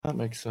That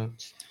makes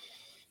sense.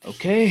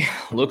 Okay,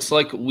 looks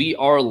like we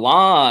are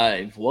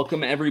live.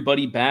 Welcome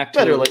everybody back.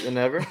 Better late than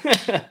never.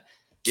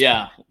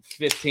 Yeah,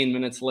 15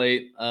 minutes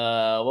late.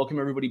 Welcome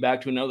everybody back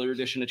to another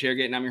edition of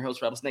Chairgate, and I'm your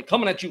host, Rattlesnake,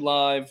 coming at you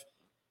live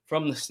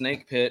from the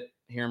Snake Pit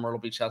here in Myrtle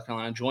Beach, South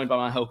Carolina, joined by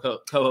my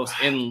co-host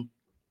in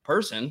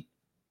person.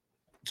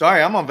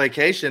 Sorry, I'm on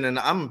vacation, and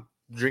I'm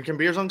drinking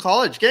beers on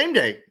college game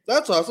day.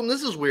 That's awesome.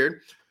 This is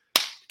weird.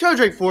 Coach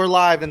Drake 4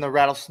 live in the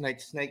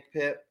Rattlesnake Snake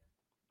Pit.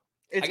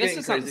 I guess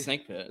it's not the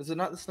Snake Pit. Is it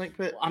not the Snake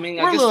Pit? I mean,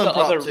 I guess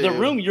the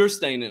room you're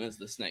staying in is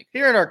the Snake Pit.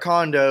 Here in our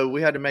condo,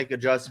 we had to make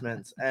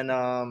adjustments, and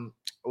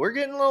we're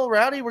getting a little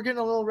rowdy. We're getting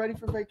a little ready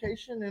for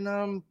vacation,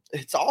 and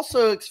it's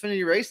also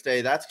Xfinity race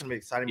day. That's going to be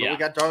exciting. But we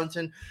got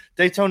Darlington,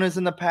 Daytona's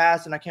in the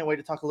past, and I can't wait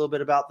to talk a little bit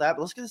about that.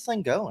 But let's get this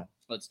thing going.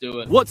 Let's do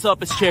it. What's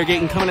up? It's Chairgate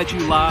and coming at you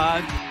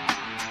live.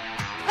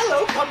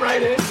 Hello, come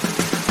right in.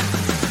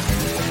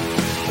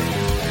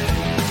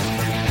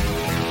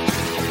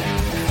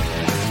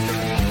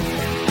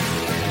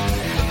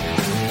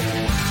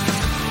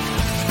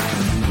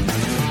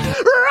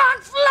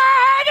 Rock,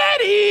 flag,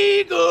 and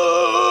eagle.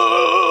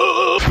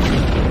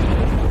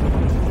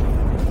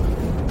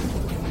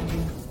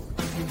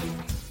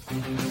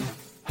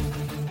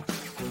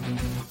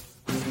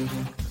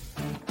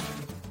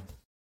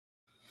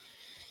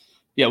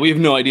 Yeah, we have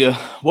no idea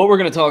what we're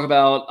going to talk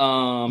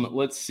about.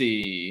 Let's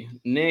see.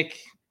 Nick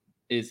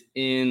is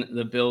in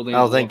the building.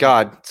 Oh, thank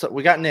God. So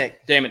we got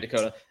Nick. Damn it,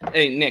 Dakota.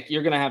 Hey, Nick,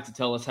 you're going to have to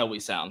tell us how we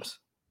sound.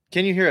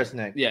 Can you hear us,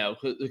 Nick? Yeah,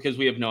 because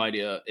we have no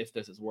idea if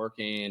this is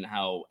working,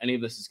 how any of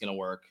this is going to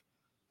work.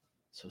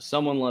 So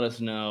someone let us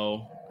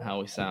know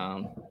how we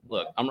sound.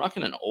 Look, I'm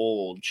rocking an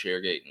old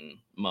Chairgating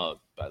mug,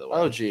 by the way.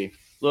 Oh, gee.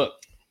 Look,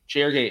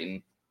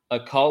 Chairgating, a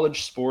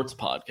college sports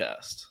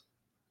podcast.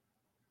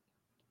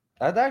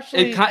 That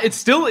actually... It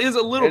still is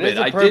a little bit.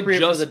 I did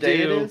just for the day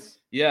do, it is.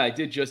 Yeah, I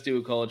did just do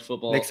a college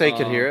football. Nick said he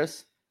could hear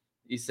us.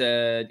 He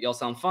said, y'all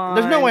sound fine.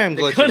 There's no way I'm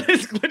glitching.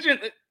 Dakota's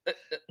glitching.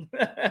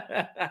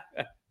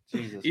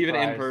 Jesus Even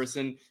Christ. in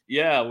person.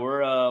 Yeah,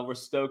 we're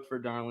stoked for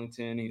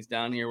Darlington. He's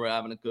down here. We're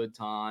having a good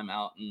time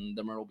out in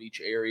the Myrtle Beach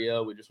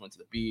area. We just went to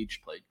the beach,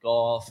 played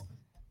golf.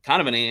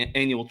 Kind of an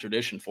annual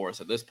tradition for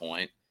us at this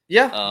point.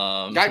 Yeah.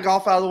 Got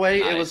golf out of the way.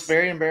 Nice. It was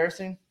very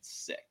embarrassing.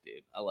 Sick,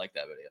 dude. I like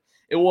that video.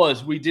 It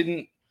was. We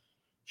didn't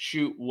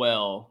shoot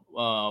well.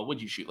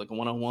 What'd you shoot? Like a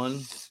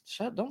 101?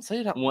 Shut. Don't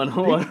say that.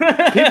 101.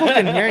 People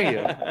can hear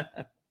you.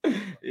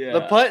 Yeah.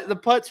 The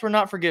putts were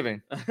not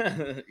forgiving.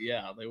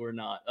 Yeah, they were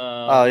not.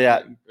 Oh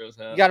yeah.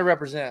 You got to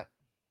represent.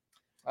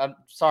 I'm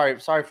sorry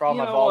for all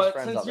my Vols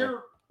friends out there.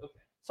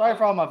 Sorry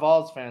for all my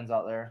Vols fans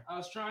out there. I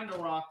was trying to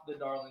rock the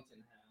Darlington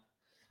hat.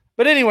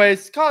 But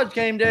anyways, college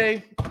game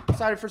day.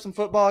 Excited for some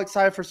football.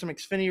 Excited for some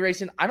Xfinity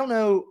racing. I don't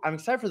know. I'm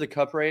excited for the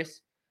Cup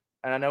race.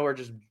 And I know we're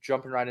just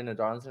jumping right into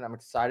Darlington. I'm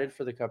excited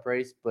for the Cup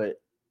race. But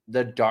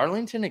the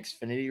Darlington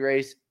Xfinity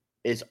race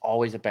is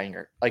always a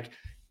banger. Like,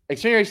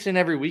 Xfinity racing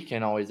every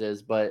weekend always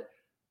is. But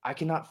I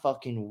cannot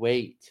fucking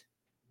wait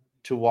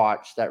to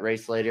watch that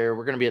race later.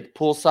 We're going to be at the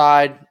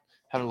poolside,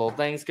 having little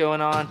things going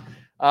on.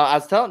 I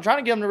was trying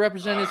to get them to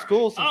represent his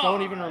school since no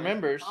one even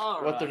remembers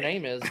what their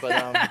name is.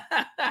 But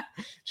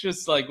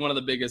just like one of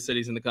the biggest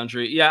cities in the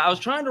country. Yeah, I was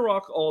trying to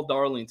rock all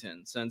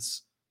Darlington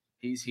since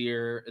he's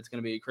here. It's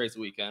going to be a crazy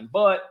weekend.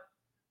 But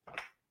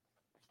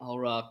I'll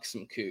rock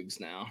some Cougs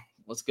now.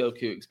 Let's go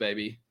Cougs,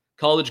 baby.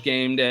 College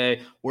game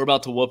day. We're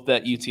about to whoop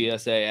that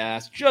UTSA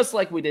ass just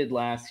like we did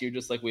last year,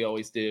 just like we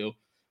always do.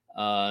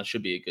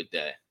 Should be a good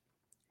day.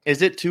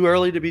 Is it too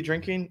early to be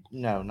drinking?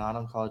 No, not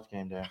on college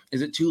game day.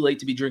 Is it too late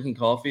to be drinking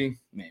coffee?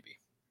 Maybe.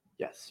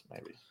 Yes,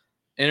 maybe.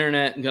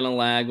 Internet gonna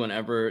lag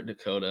whenever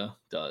Dakota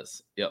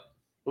does. Yep.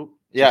 Ooh.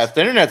 Yeah, if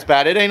the internet's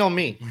bad, it ain't on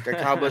me. Got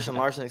Kyle Busch and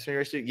Larson Xfinity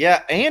race too.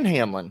 Yeah, and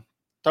Hamlin.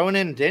 Throwing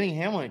in Denny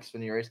Hamlin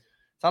Xfinity race.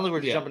 Sounds like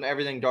we're just jumping to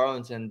everything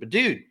Darlington. But,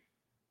 dude,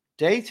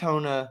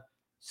 Daytona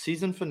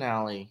season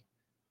finale.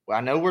 Well,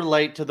 I know we're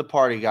late to the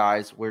party,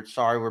 guys. We're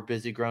sorry. We're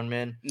busy grown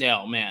men.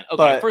 No, man.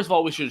 Okay, first of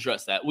all, we should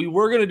address that. We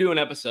were going to do an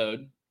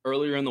episode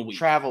earlier in the week.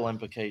 Travel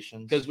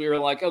implications. Because we were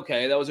like,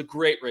 okay, that was a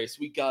great race.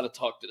 We got to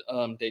talk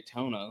to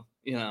Daytona,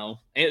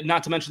 and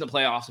not to mention the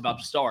playoffs about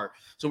to start.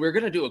 So we were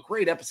going to do a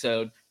great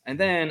episode, and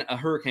then a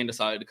hurricane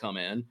decided to come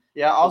in.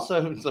 Yeah,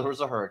 also there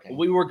was a hurricane.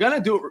 We were going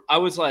to do it. I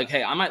was like,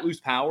 hey, I might lose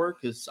power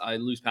because I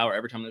lose power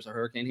every time there's a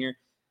hurricane here.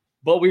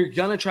 But we were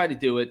going to try to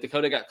do it.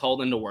 Dakota got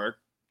called into work.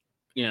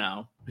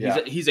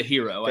 He's a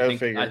hero.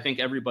 I think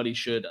everybody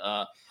should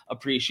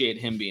appreciate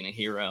him being a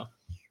hero.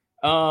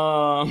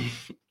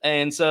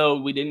 And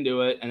so we didn't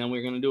do it, and then we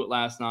were going to do it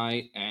last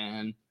night,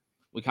 and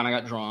we kind of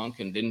got drunk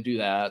and didn't do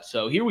that.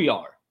 So here we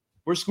are.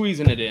 We're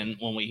squeezing it in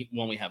when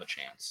we have a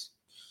chance.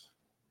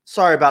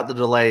 Sorry about the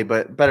delay,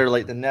 but better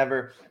late than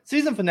never.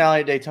 Season finale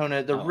at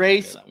Daytona. The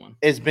race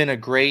has been a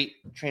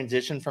great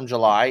transition from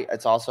July.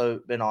 It's also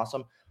been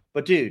awesome.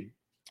 But, dude,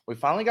 we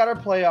finally got our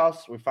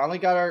playoffs. We finally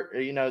got our,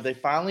 they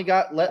finally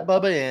let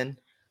Bubba in.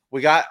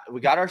 We got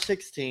our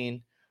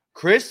 16.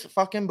 Chris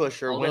fucking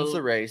Buescher wins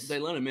the race. They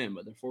let him in,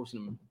 but they're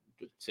forcing him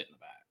to sit in the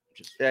back.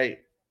 Hey,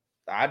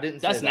 I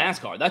didn't That's say that.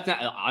 NASCAR. That's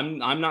not.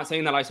 I'm not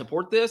saying that I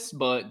support this,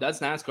 but that's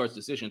NASCAR's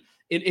decision.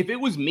 If it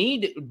was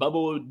me,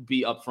 Bubba would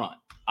be up front.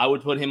 I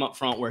would put him up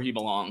front where he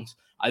belongs.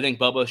 I think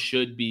Bubba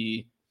should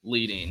be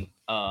leading,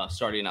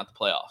 starting out the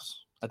playoffs.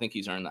 I think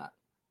he's earned that.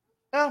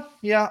 Oh,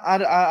 yeah,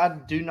 I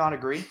do not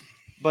agree.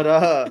 But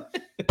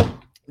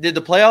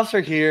the playoffs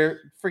are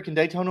here. Freaking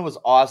Daytona was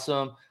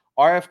awesome.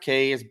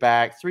 RFK is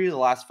back. 3 of the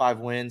last 5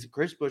 wins.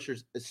 Chris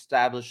Buescher's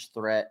established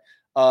threat.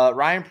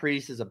 Ryan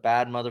Preece is a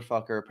bad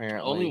motherfucker,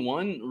 apparently. Only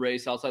one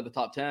race outside the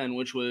top 10,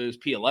 which was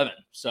P11.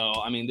 So,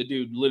 I mean, the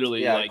dude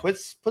literally, put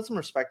some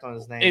respect on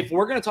his name. If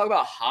we're going to talk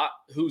about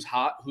who's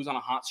on a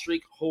hot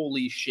streak,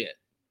 holy shit.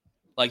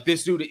 Like,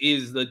 this dude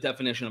is the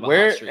definition of a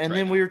hot streak. And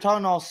then we were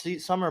talking all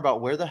summer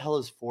about where the hell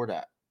is Ford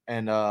at?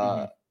 And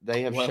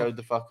they have showed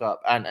the fuck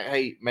up. And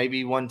hey,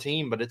 maybe one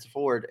team, but it's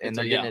Ford, and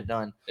they're getting it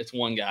done. It's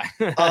one guy.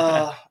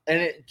 And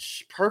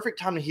it's perfect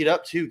time to heat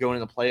up too, going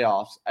in the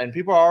playoffs. And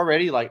people are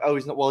already like, "Oh,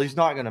 he's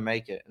not going to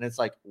make it." And it's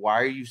like, why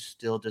are you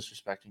still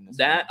disrespecting this?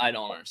 That I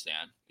don't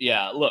understand.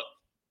 Yeah, look,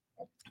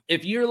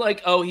 if you're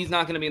like, "Oh, he's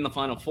not going to be in the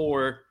Final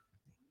Four,"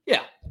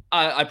 yeah,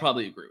 I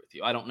probably agree with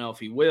you. I don't know if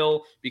he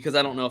will, because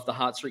I don't know if the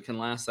hot streak can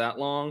last that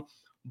long.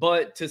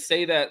 But to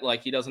say that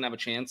like he doesn't have a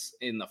chance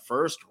in the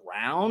first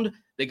round,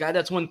 the guy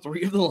that's won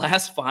 3 of the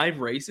last 5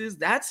 races,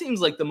 that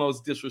seems like the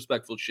most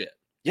disrespectful shit.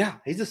 Yeah,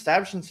 he's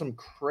establishing some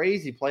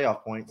crazy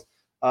playoff points.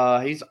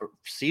 He's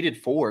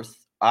seeded 4th.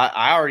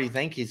 I already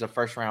think he's a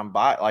first round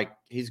bye. Like,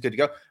 he's good to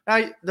go.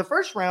 Now, the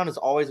first round is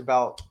always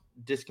about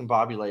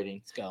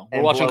discombobulating. Let's go.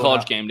 We're watching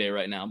College Game Day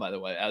right now, by the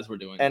way, as we're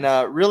doing. And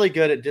really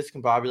good at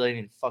discombobulating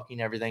and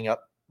fucking everything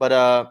up.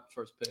 But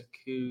first pick,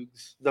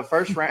 Cougs. The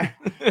first round.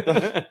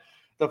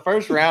 The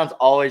first round's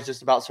always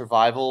just about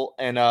survival,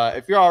 and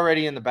if you're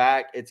already in the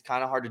back, it's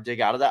kind of hard to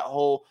dig out of that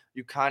hole.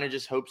 You kind of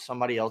just hope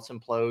somebody else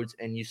implodes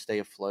and you stay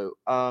afloat.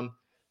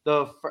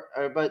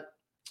 But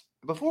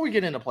before we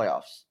get into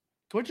playoffs,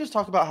 can we just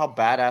talk about how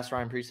badass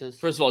Ryan Preece is?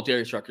 First of all,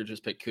 Darius Rucker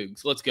just picked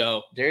Cougs. Let's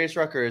go. Darius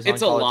Rucker is.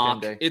 It's a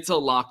lock. It's a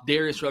lock.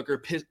 Darius Rucker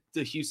picked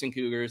the Houston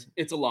Cougars.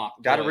 It's a lock.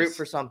 Got to root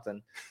for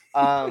something.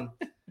 But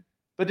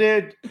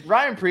dude,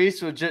 Ryan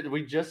Preece,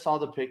 we just saw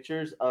the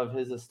pictures of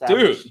his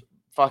established. Dude.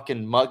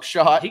 Fucking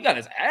mugshot. He got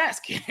his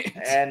ass kicked.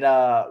 And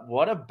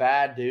what a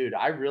bad dude.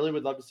 I really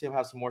would love to see him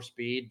have some more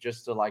speed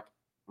just to like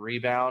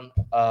rebound.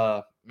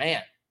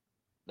 Man,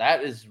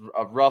 that is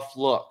a rough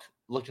look,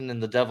 looking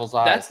in the devil's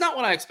eyes. That's not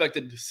what I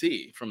expected to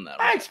see from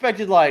that. I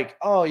expected like,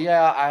 oh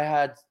yeah,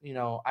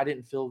 I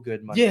didn't feel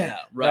good much. Yeah,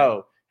 right.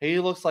 No, he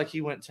looks like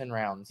he went 10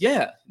 rounds.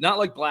 Yeah, not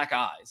like black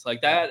eyes.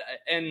 Like that.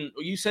 And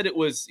you said it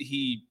was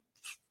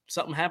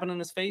something happened in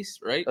his face,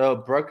 right?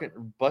 Oh,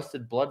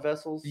 busted blood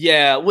vessels.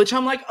 Yeah, which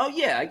I'm like, oh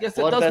yeah, I guess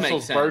blood that does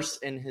vessels make sense.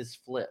 burst in his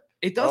flip.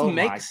 It does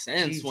make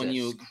sense when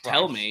you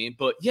tell me,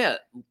 but yeah,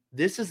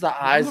 this is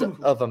the eyes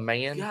of a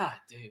man, God,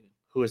 dude,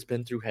 who has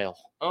been through hell.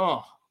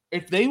 Oh,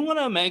 if they want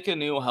to make a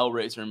new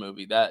Hellraiser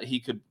movie, that he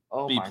could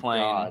be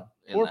playing. God.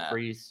 Poor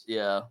Priest.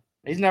 Yeah,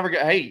 he's never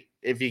gonna. Hey,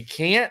 if you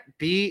can't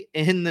be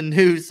in the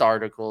news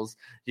articles,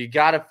 you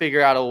got to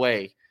figure out a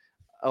way.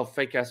 Oh,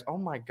 fake ass. Oh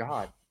my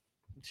God.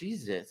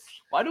 Jesus.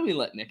 Why do we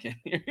let Nick in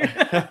here?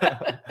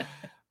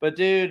 But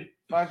dude,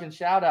 fucking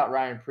shout out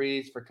Ryan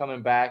Preece for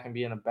coming back and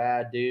being a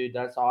bad dude.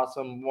 That's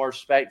awesome. More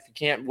respect. If you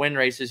can't win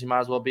races, you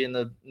might as well be in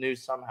the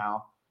news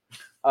somehow.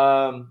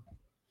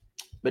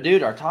 But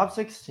dude, our top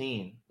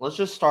 16. Let's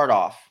just start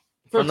off.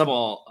 First of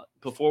all,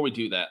 before we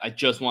do that, I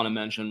just want to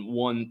mention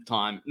one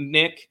time,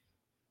 Nick,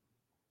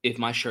 if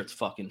my shirt's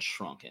fucking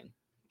shrunken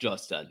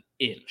just an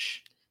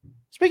inch.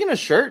 Speaking of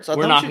shirts,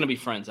 we're not going to be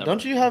friends ever.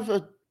 Don't you have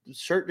a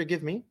shirt to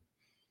give me?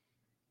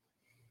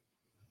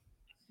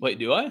 Wait,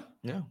 do I?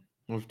 Yeah.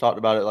 We've talked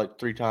about it like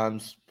 3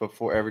 times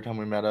before, every time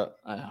we met up.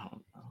 I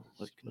don't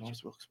know.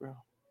 Nice Wilkes-Barre.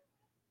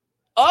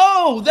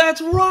 Oh, that's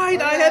right.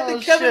 I had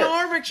the Kevin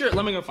Harvick shirt.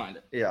 Let me go find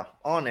it. Yeah,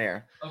 on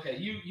air. Okay,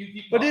 you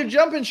keep But dude,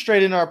 jumping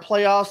straight into our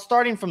playoffs,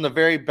 starting from the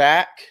very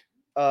back,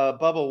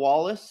 Bubba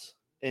Wallace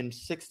in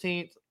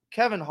 16th,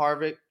 Kevin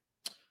Harvick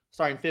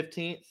starting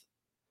 15th,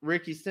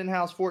 Ricky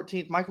Stenhouse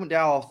 14th, Mike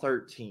McDowell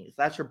 13th.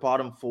 That's your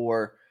bottom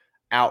 4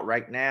 out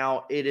right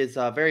now. It is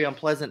very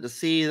unpleasant to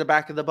see the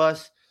back of the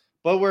bus,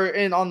 but we're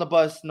in on the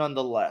bus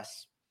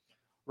nonetheless.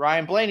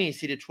 Ryan Blaney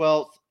seated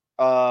 12th.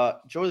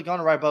 Joey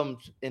Logano right above him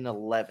in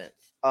 11th.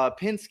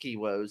 Penske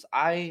woes.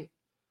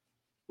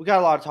 We got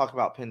a lot to talk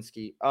about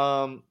Penske.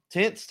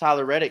 10th,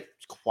 Tyler Reddick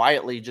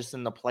quietly just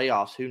in the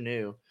playoffs. Who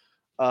knew?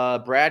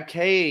 Brad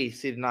Kay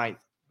seated 9th.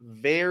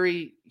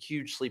 Very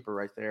huge sleeper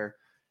right there.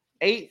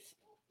 8th,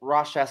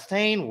 Ross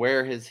Chastain.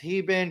 Where has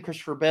he been?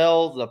 Christopher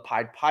Bell, the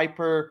Pied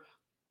Piper.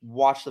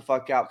 Watch the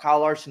fuck out. Kyle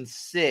Larson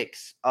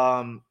 6.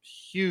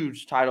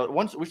 Huge title.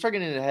 Once we start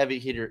getting into heavy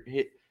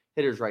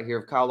hitters right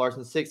here. Kyle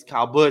Larson 6.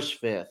 Kyle Busch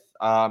 5th.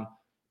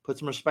 Put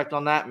some respect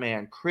on that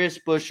man. Chris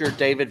Buescher,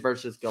 David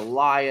versus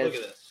Goliath. Look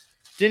at this.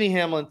 Denny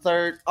Hamlin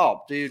 3rd.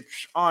 Oh, dude,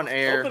 on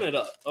air. Open it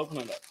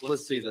up.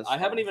 Let's see this. I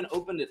haven't even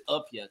opened it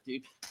up yet,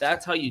 dude.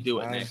 That's how you do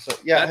it, Nick. So,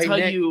 yeah, that's how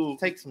Nick, you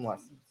take some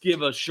lessons.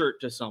 Give a shirt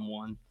to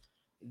someone.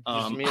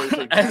 Just immediately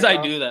take as tag I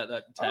off. do that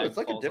tag It's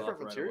like a falls different off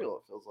right material. away.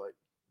 It feels like.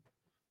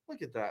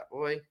 Look at that,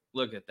 boy.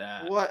 Look at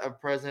that. What a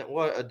present.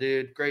 What a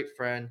dude. Great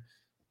friend.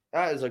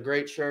 That is a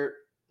great shirt.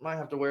 Might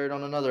have to wear it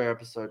on another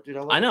episode, dude.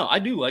 I know. I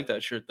do like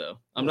that shirt though.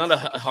 I'm not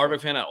a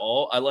Harvick fan at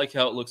all. I like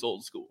how it looks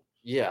old school.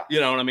 Yeah. You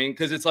know what I mean?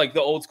 Because it's like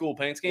the old school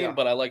paint scheme, Yeah.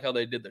 but I like how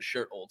they did the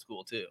shirt old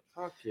school too.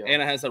 Fuck yeah.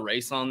 And it has a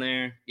race on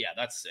there. Yeah,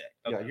 that's sick.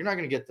 Okay. Yeah, you're not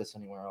gonna get this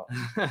anywhere else.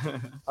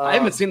 I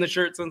haven't seen the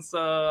shirt since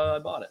I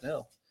bought it.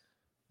 Hell.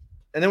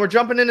 And then we're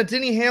jumping into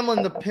Denny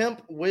Hamlin, the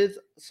pimp, with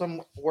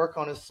some work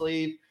on his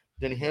sleeve.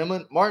 Denny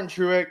Hamlin, Martin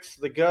Truex,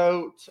 the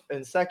GOAT,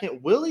 and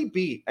second, Willie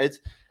B.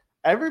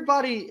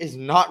 Everybody is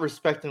not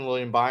respecting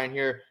William Byron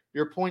here.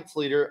 Your points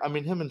leader. I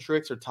mean, him and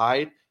Truex are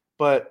tied,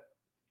 but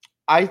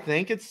I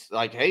think it's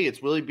like, hey,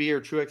 it's Willie B or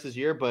Truex's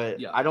year, but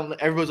yeah. I don't.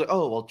 Everybody's like,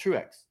 oh, well,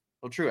 Truex.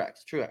 Well,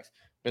 Truex.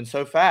 Been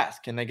so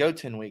fast. Can they go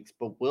 10 weeks?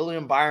 But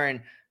William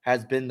Byron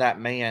has been that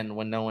man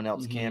when no one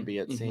else can be,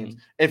 it seems.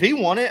 If he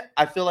won it,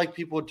 I feel like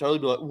people would totally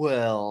be like,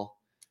 well,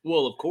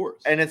 of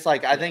course. And it's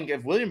like, I think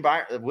if William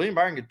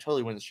Byron could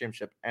totally win the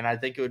championship, and I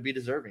think it would be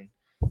deserving.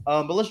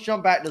 But let's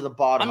jump back to the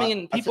bottom. I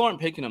mean, people aren't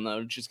picking him,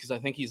 though, just because I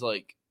think he's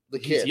like,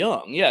 he's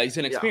young. Yeah, he's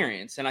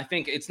inexperienced. Yeah. And I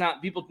think it's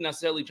not people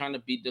necessarily trying to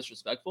be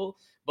disrespectful,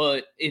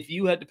 but if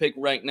you had to pick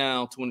right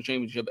now to win a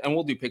championship, and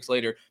we'll do picks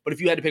later, but if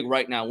you had to pick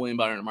right now, William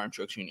Byron and Martin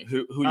Truex Jr.,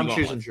 who I'm you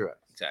choosing Truex.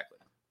 Exactly.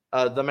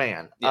 The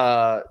man.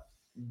 Yeah.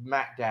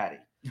 Mac Daddy.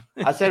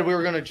 I said we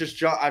were going to just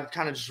jump. I've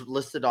kind of just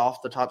listed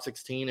off the top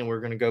 16, and we're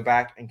going to go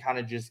back and kind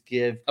of just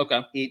give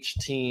each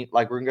team,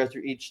 like we're going to go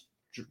through each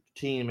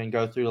team and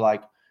go through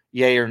like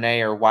yay or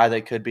nay or why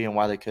they could be and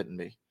why they couldn't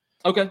be.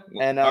 Okay.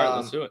 And all right,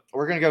 let's do it.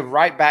 We're going to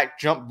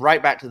jump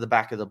right back to the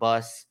back of the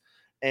bus.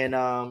 And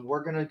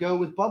we're going to go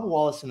with Bubba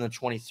Wallace in the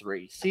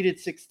 23. Seated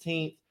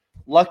 16th.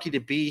 Lucky to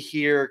be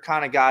here.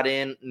 Kind of got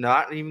in.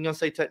 Not even going to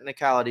say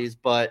technicalities,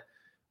 but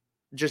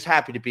just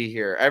happy to be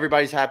here.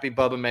 Everybody's happy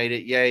Bubba made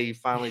it. Yay, you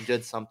finally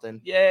did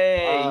something.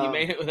 Yay, you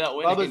made it without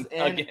winning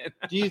again.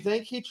 Do you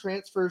think he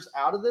transfers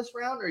out of this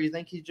round, or you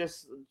think he's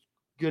just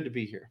good to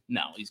be here?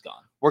 No, he's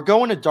gone. We're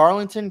going to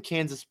Darlington,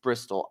 Kansas,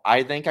 Bristol.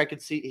 I think I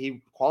could see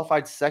he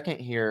qualified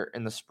second here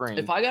in the spring.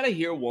 If I got to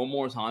hear one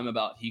more time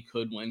about he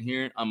could win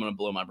here, I'm going to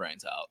blow my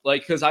brains out.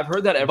 Like, because I've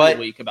heard that every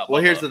week about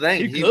Bubba. Here's the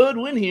thing. He could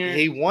win here.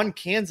 He won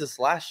Kansas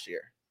last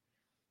year.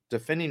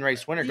 Defending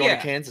race winner going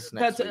to Kansas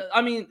next week.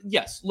 I mean,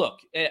 yes, look.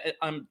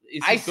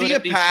 I see a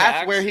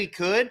path where he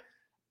could,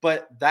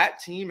 but that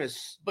team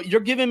is... But you're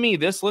giving me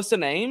this list of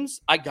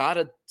names. I got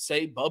to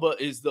say Bubba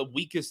is the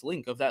weakest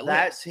link of that list.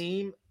 That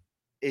team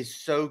is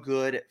so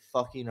good at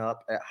fucking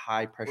up at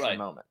high-pressure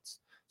moments.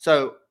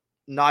 So,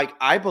 like,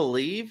 I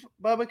believe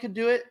Bubba could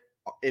do it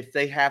if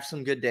they have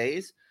some good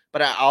days.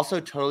 But I also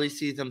totally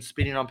see them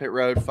speeding on pit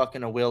road,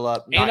 fucking a wheel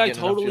up. And I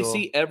totally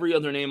see every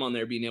other name on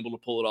there being able to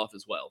pull it off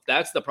as well.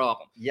 That's the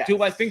problem. Yes.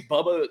 Do I think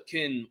Bubba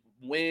can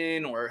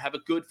win or have a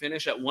good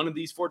finish at one of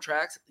these 4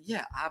 tracks?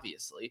 Yeah,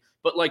 obviously.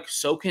 But, like,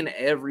 so can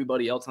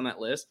everybody else on that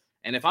list.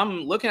 And if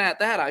I'm looking at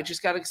that, I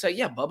just got to say,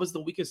 yeah, Bubba's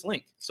the weakest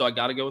link. So I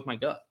got to go with my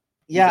gut.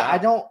 Yeah, I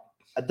don't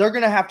 – they're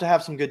going to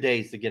have some good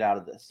days to get out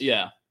of this.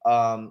 Yeah.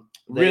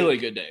 Really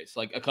good days,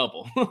 like a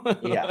couple.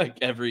 Yeah. Like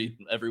every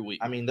week.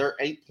 I mean, they're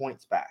 8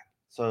 points back.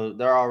 So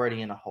they're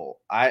already in a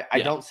hole. I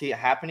don't see it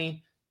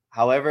happening.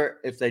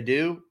 However, if they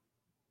do,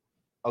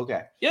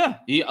 okay. Yeah.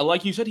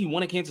 Like you said, he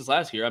won at Kansas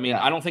last year. I mean,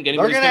 I don't think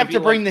anybody's going to have to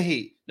bring the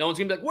heat. No one's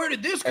going to be like, where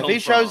did this come from? If he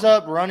shows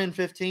up running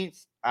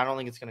 15th, I don't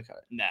think it's going to cut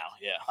it. No,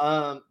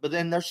 yeah. But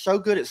then they're so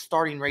good at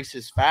starting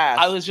races fast.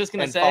 I was just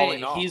going to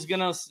say he's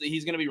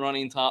going to be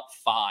running top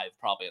 5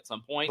 probably at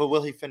some point. But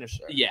will he finish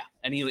there? Yeah.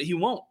 And he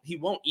won't. He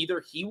won't.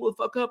 Either he will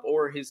fuck up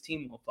or his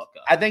team will fuck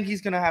up. I think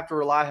he's going to have to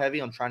rely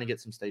heavy on trying to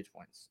get some stage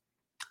points.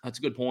 That's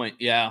a good point.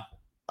 Yeah.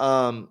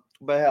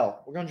 But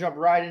hell, we're gonna jump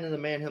right into the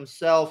man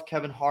himself,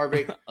 Kevin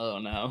Harvick. Oh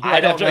no! I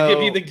don't know.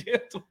 Give you the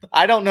gift.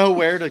 I don't know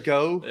where to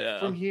go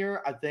from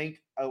here. I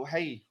think, oh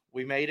hey,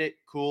 we made it.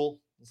 Cool.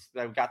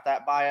 I've got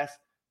that bias.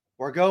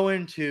 We're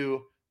going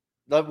to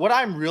what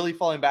I'm really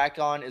falling back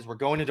on is we're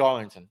going to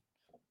Darlington.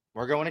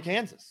 We're going to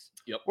Kansas.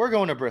 Yep. We're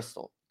going to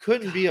Bristol.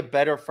 Couldn't be a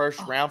better first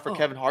round for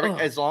Kevin Harvick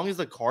as long as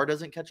the car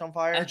doesn't catch on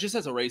fire. And just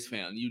as a race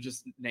fan, you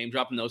just name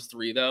dropping those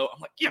 3 though.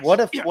 I'm like, yes. What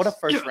a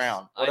first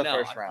round. What I a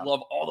know. first round. I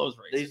love all those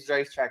races. These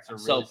racetracks are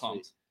so really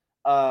pumped.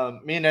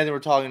 Sweet. Me and Nathan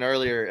were talking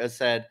earlier. I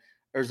said,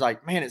 it was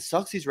like, man, it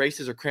sucks these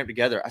races are cramped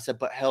together. I said,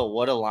 but hell,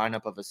 what a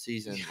lineup of a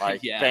season.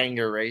 Like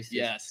banger races.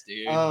 Yes,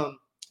 dude.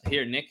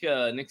 Here,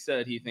 Nick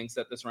said he thinks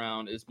that this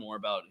round is more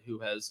about who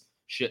has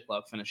shit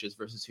luck finishes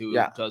versus who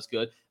does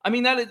good. I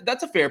mean,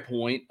 that's a fair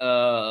point.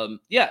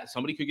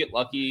 Somebody could get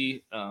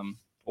lucky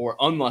or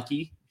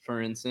unlucky,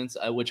 for instance,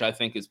 which I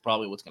think is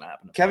probably what's going to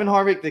happen. Kevin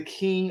Harvick, the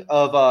king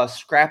of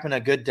scrapping a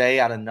good day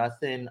out of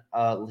nothing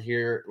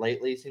here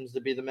lately, seems to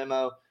be the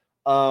memo.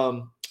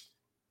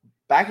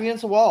 Back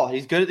against the wall.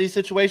 He's good at these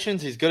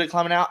situations. He's good at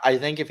climbing out. I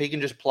think if he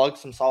can just plug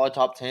some solid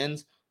top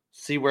 10s,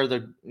 see where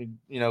the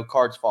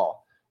cards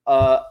fall.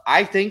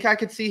 I think I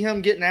could see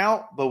him getting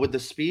out, but with the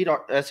speed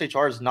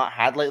SHR has not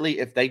had lately,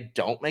 if they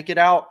don't make it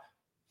out,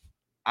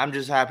 I'm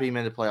just happy he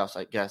made the playoffs,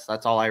 I guess.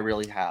 That's all I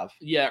really have.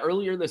 Yeah,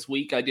 earlier this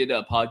week I did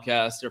a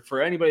podcast, or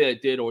for anybody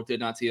that did or did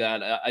not see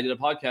that, I did a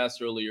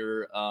podcast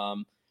earlier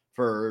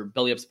for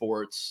Belly Up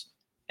Sports,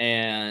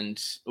 and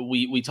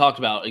we talked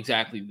about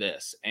exactly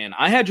this. And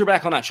I had your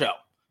back on that show.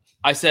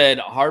 I said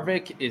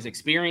Harvick is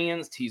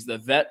experienced. He's the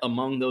vet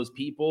among those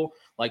people.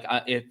 Like,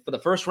 if for the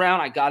first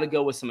round, I got to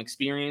go with some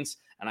experience,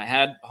 and I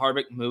had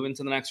Harvick moving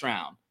to the next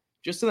round,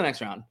 just to the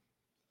next round.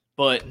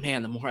 But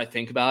man, the more I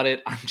think about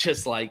it, I'm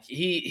just like,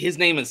 his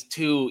name is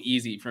too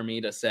easy for me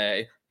to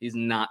say he's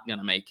not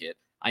gonna make it.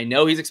 I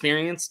know he's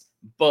experienced,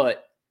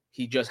 but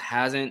he just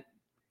hasn't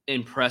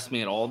impressed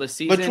me at all this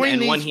season. Between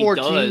and these when he four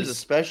does, teams,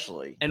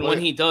 especially, and when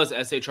he does,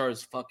 SHR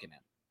is fucking him.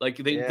 Like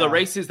the Yeah.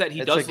 races that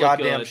he it's does a look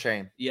goddamn good.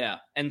 shame. Yeah,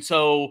 and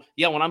so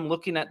when I'm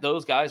looking at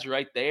those guys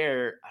right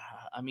there,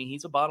 I mean,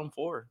 he's a bottom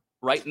four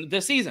right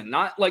this season.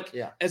 Not like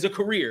as a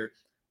career.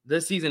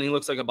 This season, he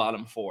looks like a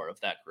bottom four of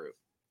that group.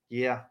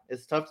 Yeah,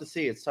 it's tough to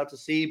see. It's tough to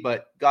see,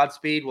 but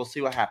Godspeed. We'll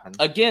see what happens.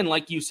 Again,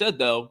 like you said,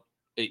 though,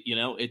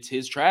 it's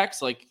his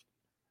tracks. Like,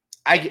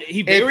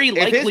 he very if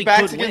likely his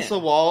back's could against win.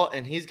 the wall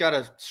and he's got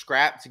to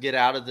scrap to get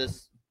out of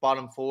this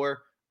bottom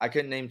four, I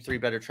couldn't name 3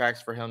 better tracks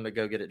for him to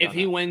go get it done. If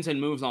he wins and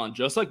moves on,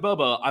 just like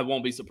Bubba, I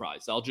won't be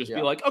surprised. I'll just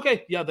be like,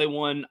 okay, yeah, they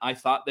won. I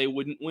thought they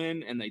wouldn't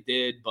win, and they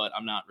did, but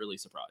I'm not really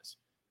surprised.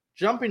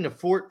 Jumping to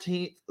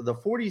 14th, the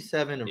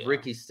 47 of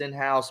Ricky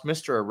Stenhouse,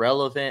 Mr.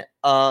 Irrelevant.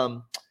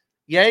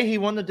 Yeah, he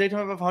won the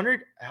Daytona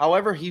 500.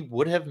 However, he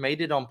would have made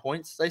it on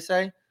points, they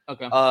say.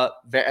 Okay.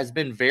 Has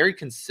been very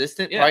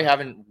consistent. Probably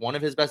having one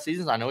of his best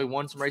seasons. I know he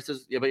won some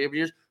races every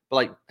years, but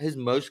like his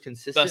most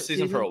consistent best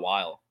season for a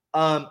while.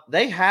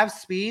 They have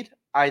speed.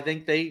 I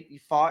think they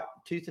fought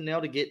tooth and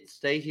nail to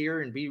stay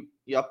here and be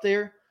up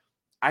there.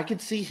 I could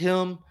see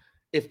him,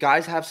 if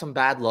guys have some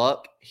bad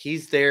luck,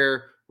 he's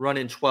there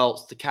running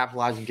 12th to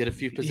capitalize and get a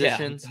few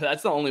positions. Yeah,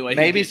 that's the only way.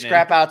 Maybe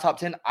scrap out top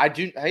 10. I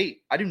do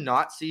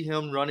not see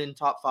him running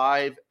top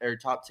 5 or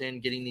top 10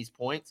 getting these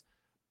points.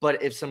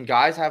 But if some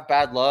guys have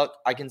bad luck,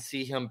 I can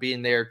see him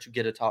being there to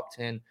get a top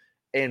 10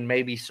 and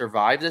maybe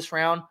survive this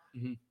round.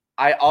 Mm-hmm.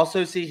 I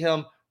also see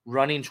him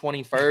running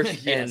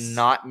 21st and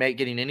not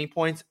getting any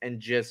points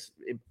and just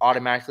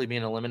automatically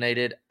being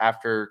eliminated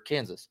after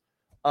Kansas.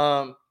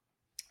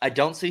 I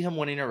don't see him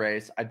winning a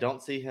race. I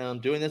don't see him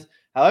doing this.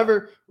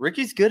 However,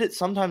 Ricky's good at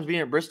sometimes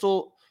being at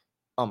Bristol.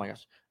 Oh my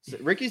gosh.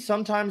 Ricky's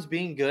sometimes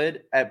being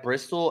good at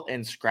Bristol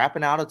and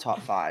scrapping out a top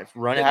 5,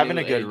 having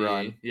a good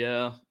run.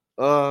 Yeah.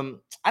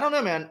 I don't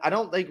know, man. I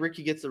don't think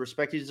Ricky gets the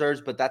respect he deserves,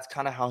 but that's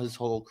kind of how his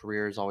whole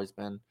career has always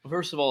been.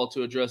 First of all,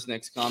 to address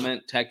Nick's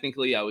comment,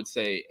 technically, I would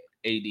say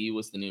AD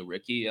was the new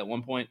Ricky at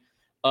one point.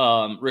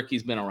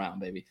 Ricky's been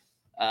around, baby.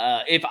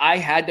 If I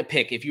had to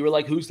pick, if you were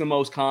like, who's the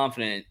most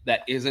confident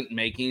that isn't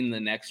making the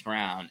next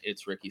round,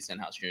 it's Ricky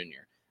Stenhouse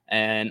Jr.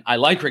 And I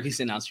like Ricky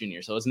Stenhouse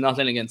Jr., so it's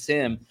nothing against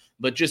him.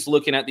 But just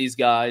looking at these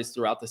guys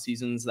throughout the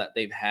seasons that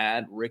they've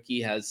had, Ricky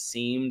has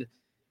seemed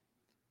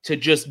to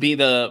just be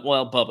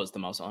Bubba's the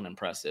most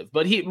unimpressive.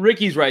 But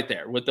Ricky's right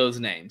there with those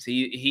names.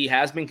 He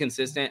has been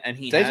consistent, and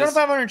he's a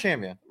 500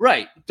 champion.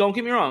 Right. Don't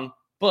get me wrong.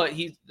 But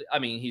he's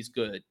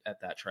good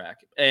at that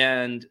track.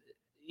 And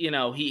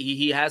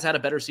he has had a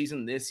better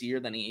season this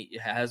year than he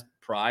has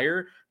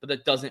prior, but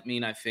that doesn't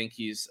mean I think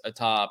he's a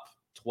top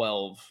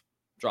 12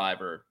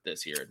 driver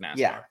this year at NASCAR.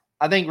 Yeah,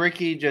 I think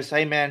Ricky just,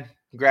 hey, man,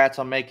 congrats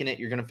on making it.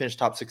 You're going to finish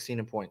top 16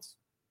 in points.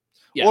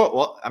 Yeah.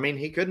 Well, I mean,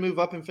 he could move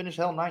up and finish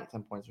 9th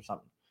in points or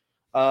something.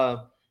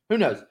 Who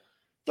knows?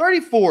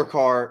 34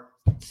 car,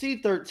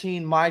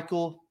 C13,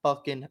 Michael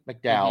fucking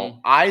McDowell. Mm-hmm.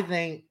 I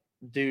think,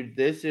 dude,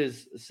 this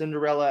is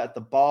Cinderella at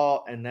the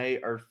ball, and they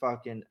are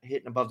fucking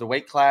hitting above the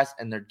weight class,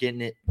 and they're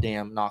getting it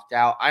damn knocked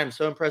out. I am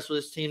so impressed with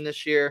this team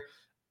this year.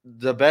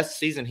 The best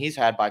season he's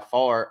had by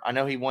far. I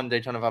know he won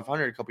Daytona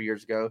 500 a couple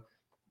years ago.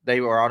 They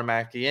were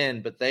automatically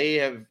in, but they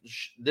have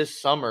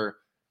this summer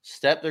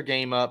stepped their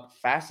game up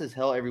fast as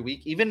hell every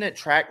week. Even at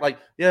track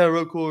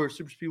road course,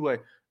 super speedway,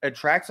 at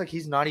tracks like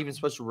he's not even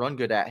supposed to run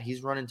good at.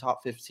 He's running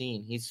top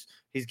 15. He's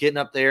getting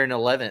up there in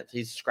 11th.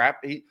 He's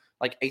scrappy.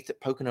 Like 8th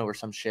at Pocono or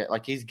some shit.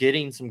 Like he's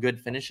getting some good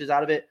finishes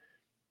out of it.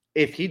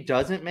 If he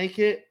doesn't make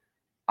it,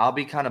 I'll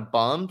be kind of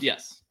bummed.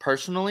 Yes.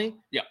 Personally.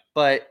 Yeah.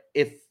 But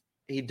if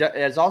he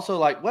is also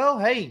like, well,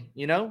 hey,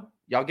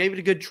 y'all gave it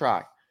a good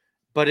try.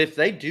 But if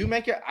they do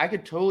make it, I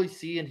could totally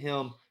see in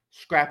him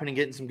scrapping and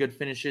getting some good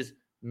finishes.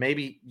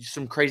 Maybe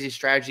some crazy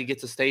strategy,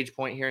 gets a stage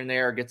point here and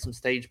there, or gets some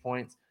stage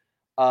points.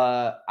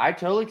 I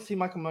totally see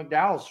Michael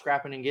McDowell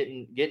scrapping and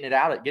getting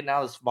out of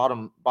this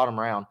bottom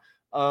round.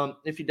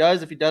 If he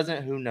does, if he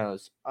doesn't, who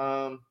knows?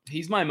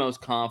 He's my most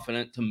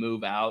confident to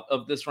move out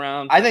of this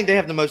round. I think they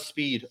have the most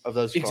speed of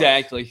those cars.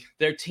 Exactly.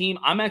 Their team,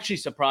 I'm actually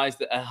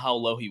surprised at how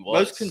low he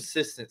was. Most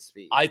consistent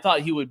speed. I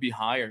thought he would be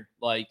higher.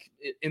 Like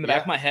in the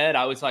back of my head,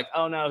 I was like,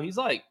 oh no, he's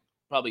like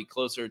probably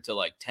closer to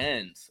like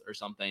 10th or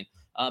something.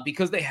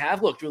 Because they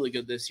have looked really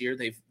good this year.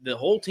 The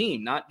whole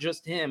team, not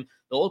just him,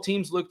 the whole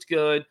team's looked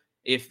good.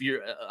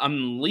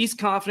 I'm least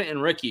confident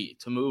in Ricky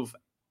to move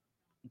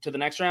to the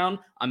next round.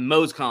 I'm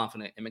most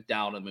confident in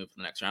McDowell to move to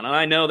the next round. And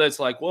I know that's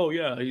like, whoa,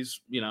 yeah, he's,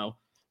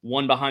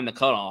 one behind the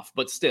cutoff,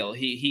 but still,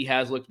 he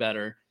has looked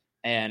better,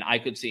 and I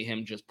could see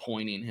him just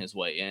pointing his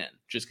way in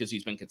just because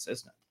he's been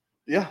consistent.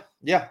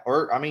 Yeah.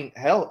 Or, I mean,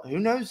 hell, who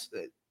knows?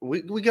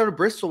 We go to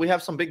Bristol. We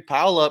have some big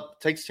pile up,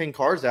 takes 10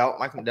 cars out.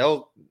 Mike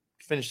McDowell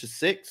finishes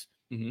 6th.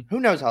 Mm-hmm. Who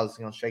knows how this is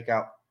going to shake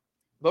out?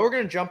 But we're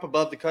going to jump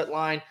above the cut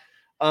line.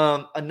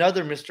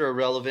 Another Mr.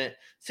 Irrelevant,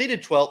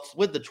 seated 12th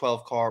with the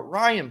 12 car,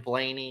 Ryan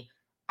Blaney.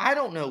 I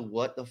don't know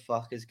what the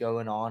fuck is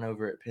going on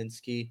over at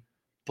Penske,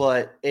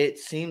 but it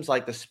seems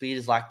like the speed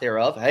is lack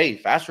thereof. Hey,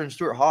 faster than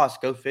Stuart Haas,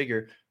 go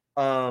figure.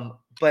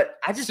 But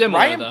I just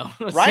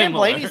Ryan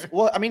Blaney's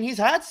he's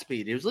had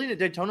speed. He was leading at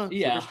Daytona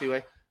Super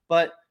Speedway,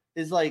 but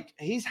is like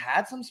he's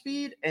had some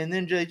speed and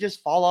then they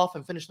just fall off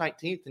and finish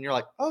 19th, and you're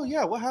like, oh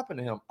yeah, what happened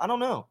to him? I don't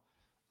know.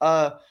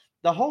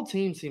 The whole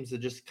team seems to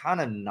just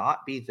kind of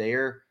not be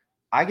there.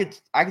 I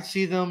could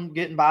see them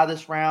getting by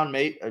this round.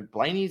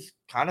 Blaney's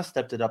kind of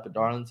stepped it up at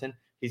Darlington.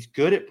 He's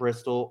good at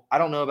Bristol. I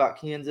don't know about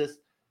Kansas.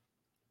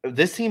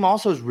 This team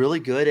also is really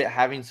good at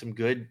having some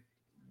good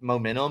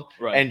momentum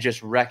and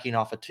just wrecking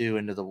off a 2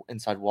 into the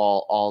inside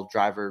wall, all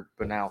driver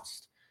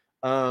announced.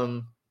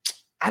 I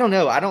don't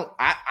know.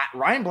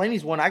 Ryan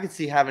Blaney's one I could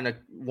see having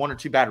 1 or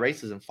 2 bad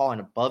races and falling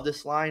above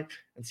this line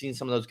and seeing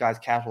some of those guys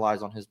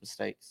capitalize on his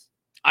mistakes.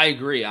 I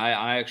agree.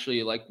 I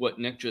actually like what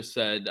Nick just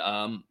said.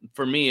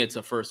 For me, it's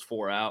a first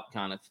 4 out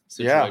kind of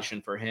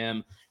situation for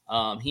him.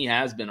 He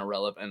has been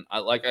irrelevant.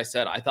 Like I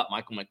said, I thought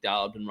Michael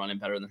McDowell had been running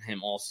better than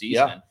him all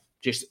season.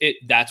 Yeah.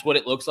 That's what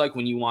it looks like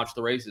when you watch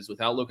the races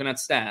without looking at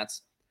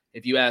stats.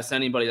 If you ask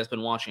anybody that's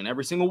been watching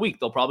every single week,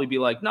 they'll probably be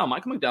like, no,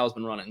 Michael McDowell's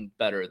been running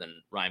better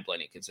than Ryan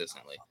Blaney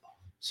consistently.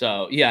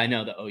 So, yeah, I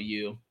know the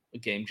OU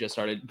game just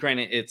started.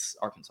 Granted, it's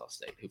Arkansas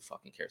State. Who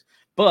fucking cares?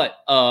 But,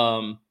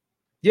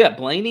 yeah,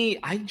 Blaney,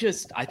 I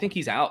think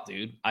he's out,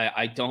 dude.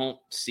 I don't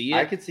see it.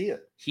 I could see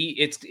it.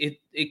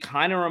 It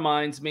kind of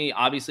reminds me,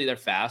 obviously they're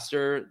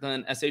faster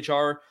than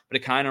SHR, but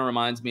it kind of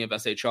reminds me of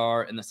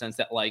SHR in the sense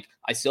that, like,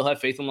 I still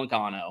have faith in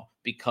Logano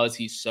because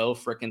he's so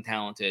freaking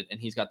talented and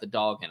he's got the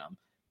dog in him.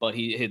 But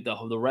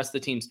the rest of the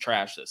team's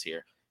trash this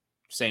year.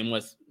 Same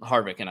with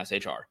Harvick and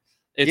SHR.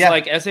 It's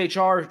like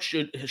SHR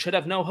should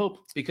have no hope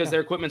because their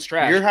equipment's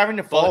trash. You're having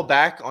to fall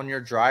back on your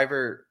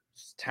driver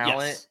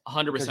talent,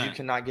 100%. Because you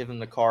cannot give him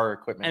the car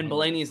equipment. And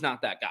Blaney's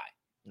not that guy.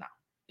 No,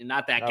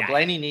 not that guy.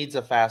 Blaney needs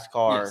a fast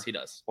car. Yes, he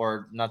does.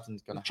 Or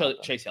nothing's gonna happen.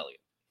 Chase Elliott.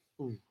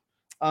 Ooh.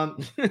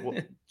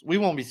 We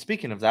won't be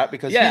speaking of that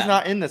because he's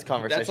not in this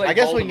conversation. Like I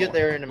guess Baltimore. We can get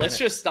there in a minute. Let's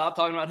just stop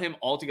talking about him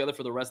altogether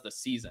for the rest of the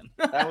season.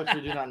 That which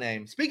we do not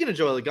name. Speaking of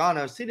Joey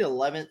Logano, seated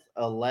 11th,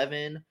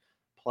 11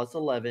 plus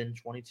 11,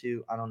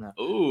 22. I don't know.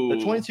 Ooh.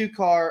 The 22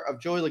 car of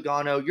Joey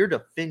Logano, your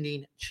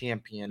defending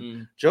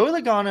champion.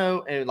 Joey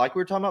Logano, and like we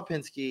were talking about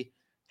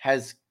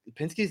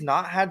Penske's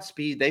not had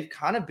speed. They've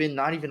kind of been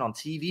not even on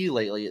TV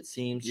lately, it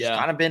seems. Just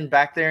kind of been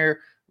back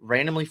there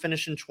randomly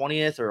finishing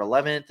 20th or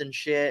 11th and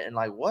shit. And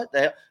like, what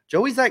the hell?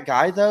 Joey's that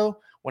guy, though,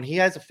 when he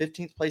has a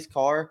 15th place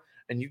car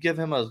and you give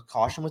him a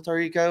caution with where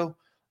you go,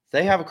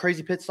 they have a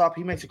crazy pit stop.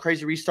 He makes a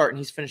crazy restart and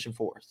he's finishing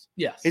 4th.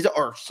 Yes.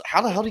 Or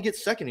how the hell did he get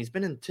second? He's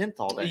been in 10th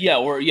all day. Yeah,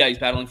 he's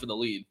battling for the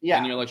lead. Yeah.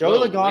 And you're like, Joey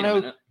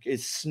Logano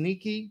is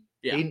sneaky.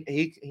 Yeah.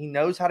 He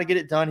knows how to get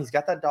it done. He's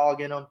got that dog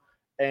in him.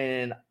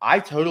 And I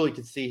totally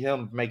could see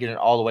him making it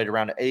all the way to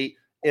round 8,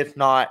 if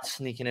not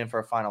sneaking in for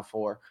a final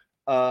 4.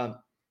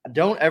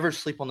 Don't ever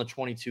sleep on the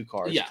 22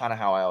 car. It's kind of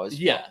how I always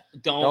feel. Yeah,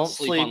 don't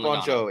sleep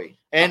on Joey.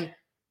 And,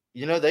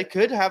 they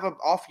could have an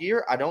off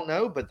year. I don't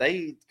know, but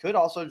they could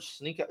also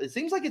sneak up. It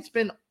seems like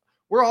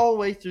we're all the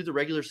way through the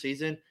regular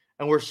season,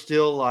 and we're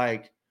still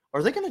like,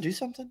 are they going to do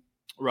something?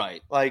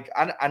 Right. Like,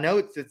 I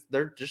know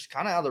they're just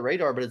kind of out of the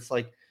radar, but it's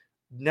like,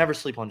 never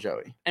sleep on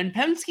Joey. And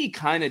Penske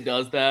kind of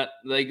does that.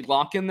 They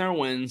lock in their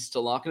wins to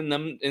lock in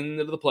them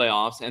into the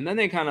playoffs, and then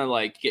they kind of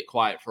like get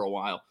quiet for a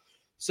while.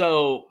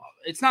 So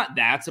it's not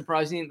that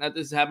surprising that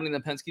this is happening to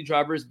Penske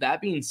drivers.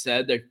 That being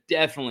said, they're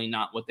definitely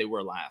not what they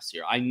were last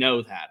year. I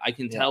know that. I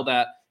can tell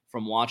that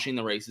from watching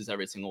the races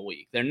every single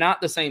week. They're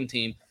not the same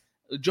team.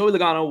 Joey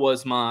Logano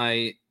was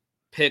my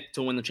pick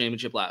to win the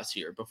championship last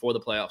year before the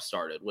playoffs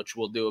started, which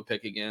we'll do a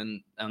pick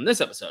again on this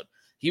episode.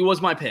 He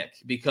was my pick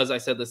because I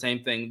said the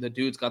same thing. The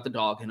dude's got the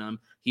dog in him.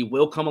 He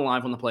will come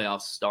alive when the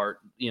playoffs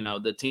start.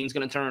 The team's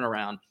going to turn it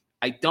around.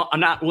 I'm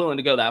not willing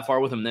to go that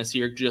far with him this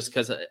year just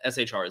because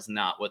SHR is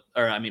not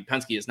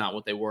Penske is not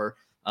what they were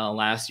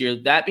last year.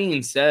 That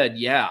being said,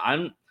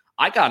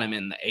 I got him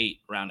in the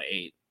round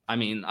 8. I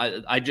mean,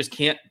 I just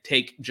can't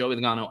take Joey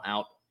Logano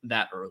out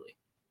that early.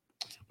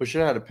 We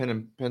should have had a pen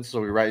and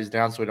pencil. We write these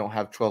down so we don't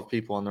have 12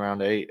 people in the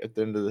round 8 at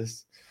the end of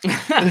this.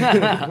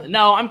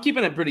 No, I'm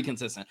keeping it pretty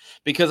consistent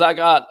because I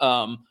got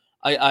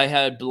I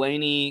had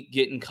Blaney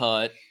getting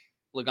cut,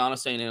 Logano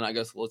staying in. I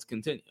guess let's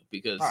continue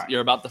because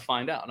you're about to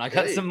find out. And I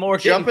got some more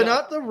jumping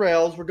up the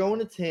rails. We're going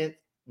to 10th.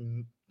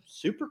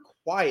 Super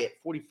quiet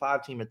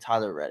 45 team of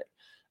Tyler Reddick.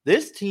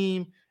 This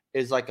team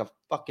is like a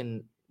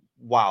fucking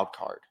wild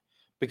card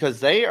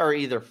because they are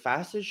either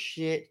fast as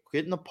shit,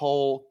 getting the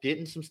pole,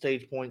 getting some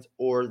stage points,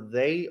 or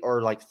they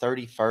are like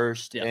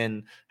 31st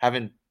and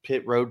having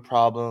pit road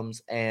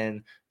problems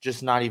and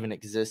just not even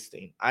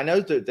existing. I know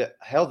that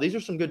hell, these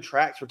are some good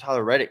tracks for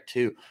Tyler Reddick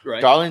too.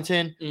 Right.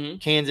 Darlington,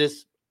 Mhm.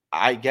 Kansas.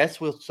 I guess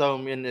we'll throw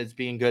him in as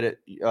being good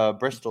at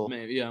Bristol.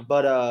 Maybe, yeah.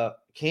 But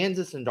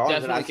Kansas and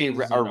Darlington, Definitely I see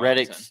Kansas and are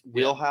Reddick's Darlington.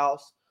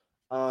 wheelhouse.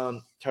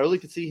 Totally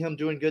could see him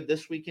doing good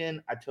this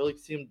weekend. I totally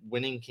could see him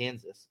winning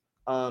Kansas.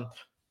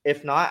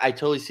 If not, I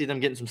totally see them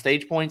getting some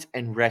stage points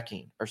and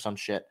wrecking or some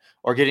shit,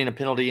 or getting a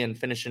penalty and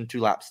finishing 2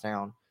 laps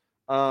down.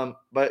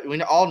 But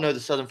we all know the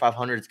Southern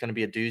 500 is going to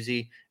be a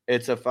doozy.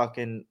 It's a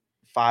fucking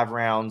 5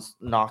 rounds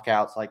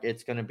knockouts. Like,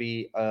 it's going to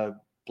be a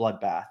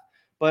bloodbath.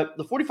 But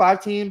the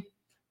 45 team,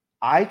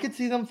 I could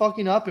see them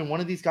fucking up and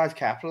one of these guys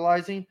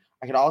capitalizing.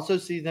 I could also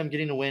see them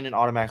getting a win and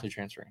automatically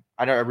transferring.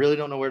 I really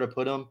don't know where to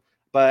put him,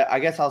 but I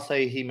guess I'll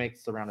say he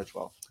makes the round of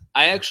 12.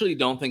 I actually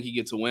don't think he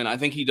gets a win. I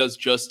think he does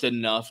just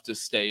enough to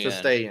stay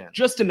in.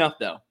 Just enough,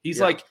 though. He's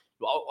like,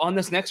 on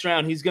this next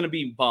round, he's going to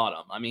be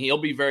bottom. I mean, he'll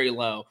be very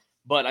low,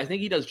 but I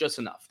think he does just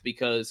enough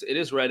because it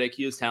is Reddick.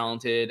 He is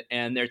talented,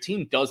 and their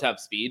team does have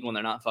speed when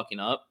they're not fucking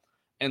up.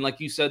 And like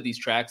you said, these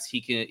tracks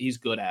he's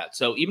good at.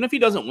 So even if he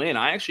doesn't win,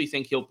 I actually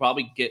think he'll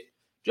probably get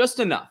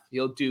just enough.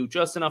 He'll do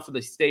just enough for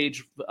the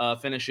stage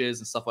finishes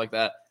and stuff like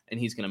that, and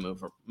he's going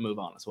to move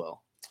on as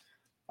well.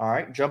 All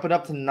right, jumping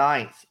up to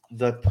 9th,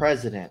 the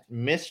president,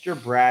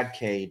 Mr. Brad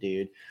K,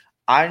 dude.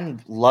 I'm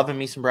loving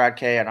me some Brad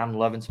K, and I'm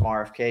loving some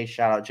RFK.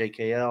 Shout out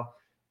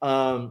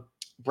JKL.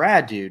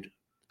 Brad, dude,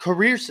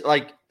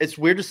 it's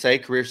weird to say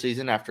career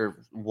season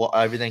after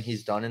everything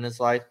he's done in his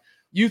life.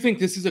 You think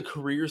this is a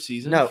career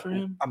season for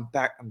him? I'm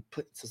back. I'm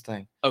putting this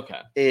thing.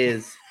 Okay.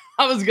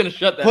 I was going to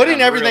shut that putting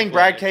down everything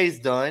Brad K's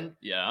done.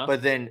 Yeah.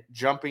 But then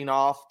jumping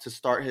off to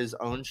start his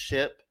own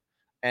ship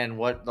and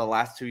what the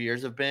last 2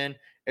 years have been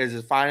is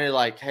finally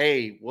like,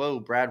 hey, whoa,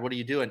 Brad, what are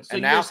you doing? So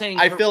and now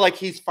I feel like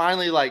he's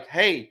finally like,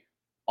 hey,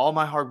 all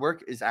my hard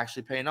work is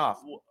actually paying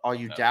off. All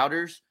you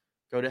doubters,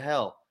 go to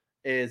hell.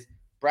 Is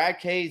Brad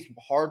K's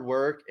hard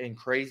work and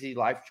crazy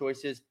life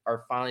choices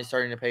are finally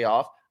starting to pay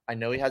off. I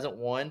know he hasn't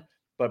won,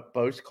 but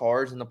both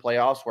cars in the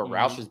playoffs where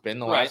Roush has been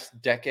the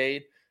last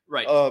decade.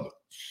 Right.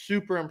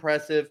 Super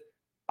impressive.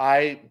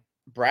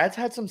 Brad's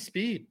had some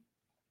speed.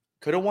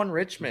 Could have won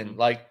Richmond.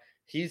 Like,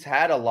 he's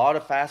had a lot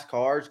of fast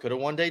cars. Could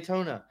have won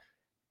Daytona.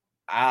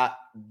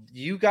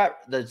 You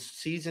got the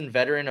seasoned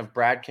veteran of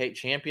Brad K,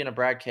 champion of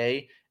Brad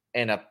K,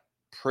 and a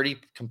pretty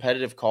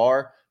competitive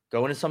car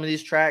going to some of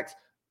these tracks.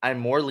 I'm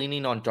more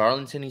leaning on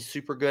Darlington. He's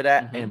super good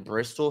at, and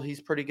Bristol. He's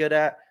pretty good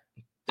at.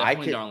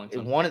 Definitely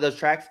Darlington. One of those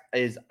tracks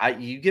is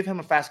you give him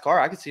a fast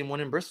car. I could see him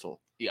winning Bristol.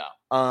 Yeah.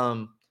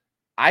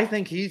 I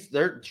think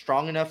they're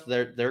strong enough.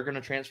 They're going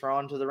to transfer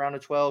on to the round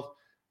of 12.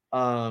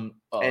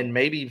 And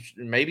maybe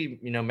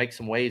make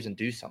some waves and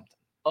do something.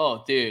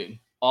 Oh, dude.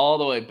 All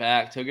the way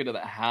back, took it to the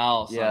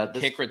house. Yeah,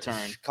 kick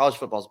return. College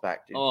football's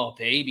back, dude. Oh,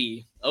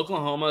 baby.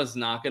 Oklahoma is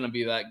not going to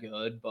be that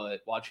good, but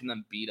watching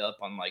them beat up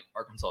on like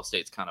Arkansas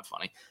State's kind of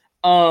funny.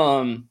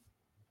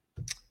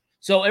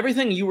 So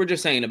everything you were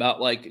just saying about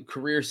like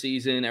career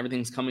season,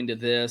 everything's coming to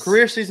this.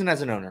 Career season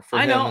as an owner.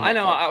 I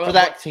know. For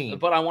that team.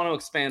 But I want to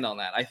expand on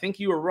that. I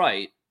think you were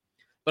right,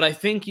 but I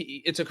think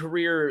it's a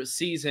career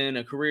season,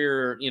 a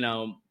career,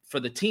 for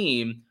the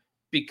team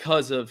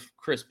because of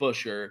Chris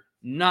Buescher.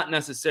 Not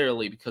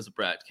necessarily because of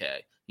Brad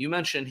K. You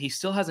mentioned he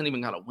still hasn't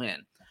even got a win.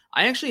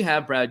 I actually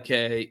have Brad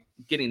K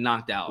getting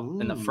knocked out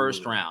in the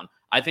first round.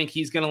 I think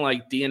he's going to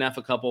like DNF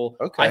a couple.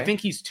 Okay. I think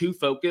he's too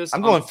focused.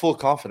 I'm going full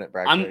confident,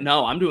 Brad K.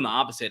 I'm doing the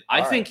opposite.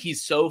 I think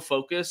he's so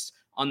focused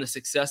on the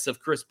success of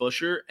Chris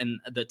Buescher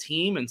and the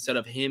team instead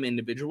of him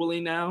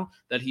individually now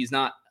that he's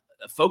not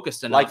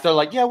focused enough. Like, they're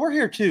like, yeah, we're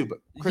here too. But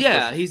Chris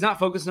Buescher. He's not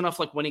focused enough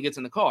like when he gets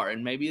in the car.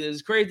 And maybe this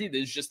is crazy.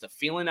 This is just a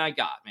feeling I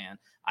got, man.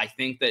 I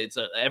think that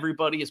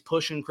everybody is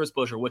pushing Chris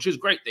Buescher, which is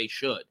great. They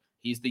should.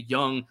 He's the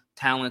young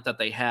talent that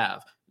they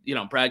have.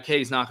 Brad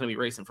K is not going to be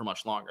racing for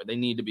much longer. They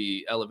need to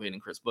be elevating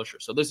Chris Buescher.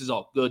 So this is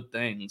all good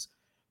things.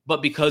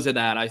 But because of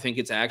that, I think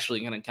it's actually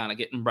going to kind of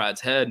get in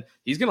Brad's head.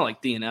 He's going to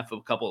like DNF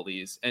a couple of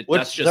these. And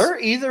they're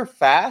either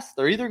fast.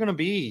 They're either going to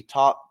be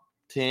top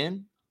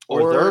 10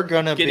 or they're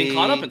going to be getting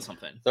caught up in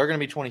something. They're going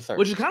to be 23rd.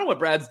 Which is kind of what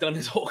Brad's done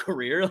his whole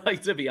career.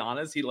 Like, to be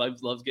honest, he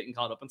loves getting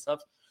caught up in stuff.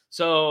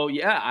 So,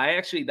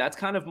 yeah, that's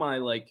kind of my,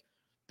 like,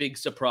 big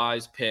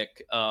surprise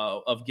pick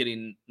of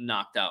getting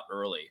knocked out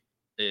early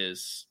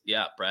is,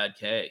 Brad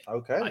K.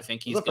 Okay. I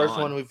think he's the first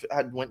one we've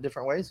went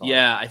different ways on.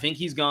 Yeah, I think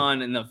he's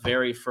gone in the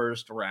very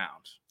first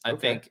round. I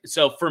think.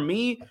 So, for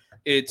me,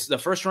 it's the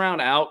first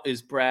round out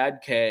is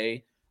Brad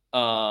K.,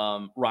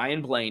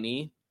 Ryan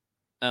Blaney,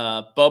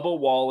 Bubba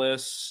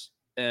Wallace,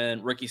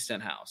 and Ricky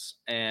Stenhouse.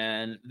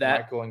 And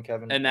Michael and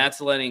Kevin. And that's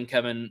letting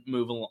Kevin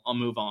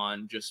move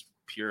on, just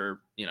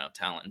pure,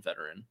 talent and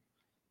veteran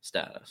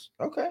status.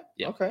 Okay.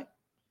 Yeah. Okay.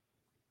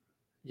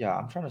 Yeah,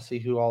 I'm trying to see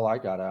who all I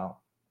got out.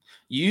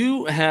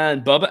 You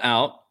had Bubba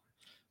out.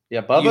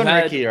 Yeah, Bubba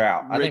and Ricky are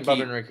out. I think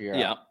Bubba and Ricky are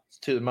out.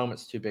 The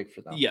moment's too big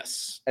for them.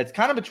 Yes. It's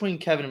kind of between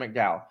Kevin and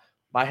McDowell.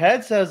 My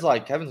head says,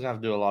 like, Kevin's going to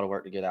have to do a lot of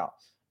work to get out.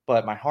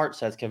 But my heart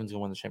says Kevin's going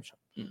to win the championship.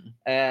 Mm-hmm.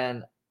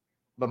 And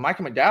But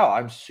Michael McDowell,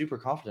 I'm super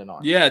confident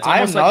on. Yeah, it's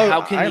almost like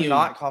how can I am you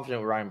not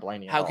confident with Ryan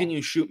Blaney. How can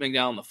you shoot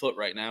McDowell in the foot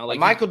right now? Like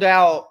Michael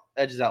Dowell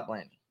edges out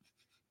Blaney.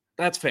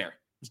 That's fair.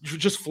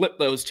 Just flip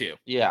those two.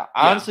 Yeah,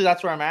 honestly,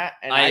 that's where I'm at.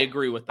 And I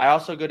agree with that. I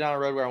also go down a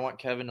road where I want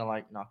Kevin to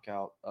like knock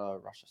out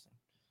Rochester.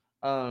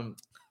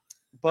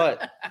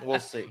 But we'll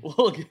see.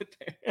 We'll get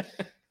there.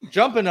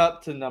 Jumping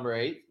up to number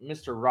 8,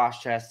 Mr.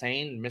 Ross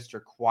Chastain,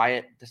 Mr.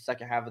 Quiet. The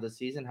second half of the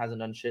season hasn't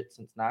done shit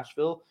since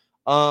Nashville.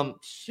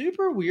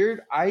 Super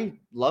weird. I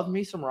love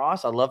me some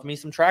Ross. I love me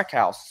some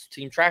Trackhouse.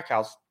 Team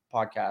Trackhouse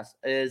podcast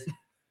is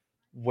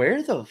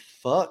where the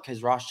fuck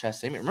has Ross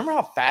Chastain been? Remember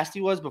how fast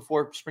he was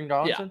before Spring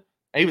Darlington? Yeah.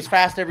 And he was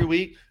fast every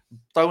week,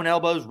 throwing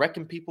elbows,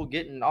 wrecking people,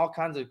 getting all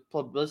kinds of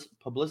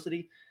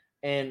publicity.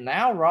 And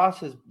now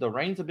the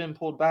reins have been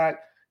pulled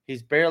back.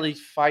 He's barely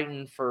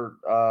fighting for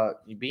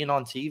being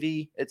on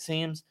TV, it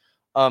seems.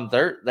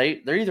 They're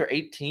either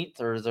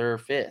 18th or they're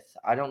 5th.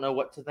 I don't know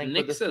what to think.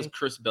 Nick says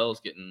Christopher Bell's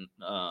getting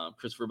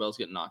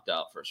knocked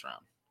out first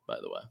round, by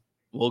the way.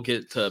 We'll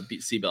get to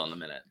C-Bell in a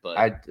minute, but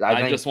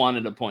I just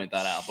wanted to point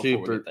that out before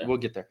we get there. We'll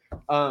get there.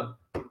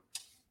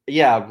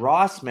 Yeah,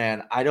 Ross,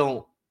 man,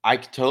 I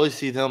could totally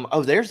see them.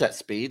 Oh, there's that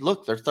speed.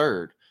 Look, they're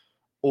 3rd.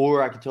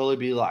 Or I could totally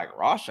be like,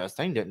 Ross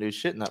Chastain didn't do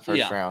shit in that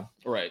first round.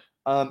 Right.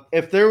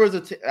 If there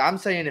was I'm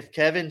saying if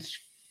Kevin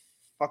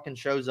fucking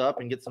shows up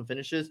and gets some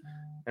finishes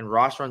and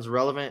Ross runs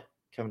irrelevant,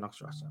 Kevin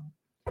knocks Ross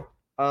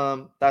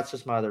out. That's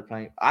just my other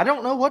opinion. I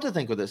don't know what to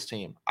think with this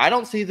team. I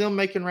don't see them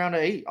making round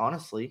of 8,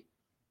 honestly.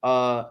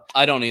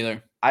 I don't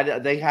either.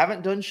 They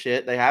haven't done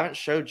shit. They haven't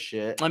showed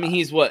shit. I mean,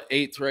 he's what,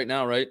 8th right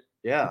now, right?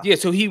 Yeah. Yeah,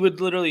 so he would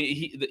literally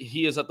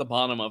he is at the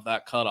bottom of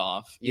that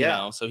cutoff. You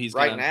know, so he's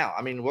right now.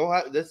 I mean,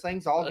 this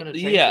thing's all going to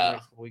change in the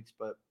next couple weeks,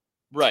 but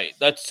right.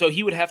 That's so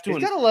he would have to.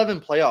 He's got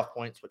 11 playoff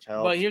points, which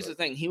helps. But here's the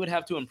thing: he would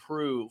have to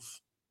improve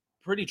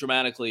pretty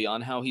dramatically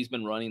on how he's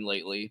been running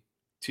lately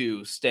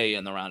to stay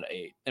in the round of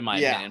 8. In my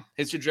opinion,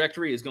 his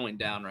trajectory is going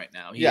down right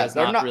now.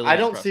 Really I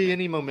don't see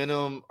any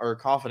momentum or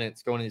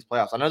confidence going in these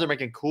playoffs. I know they're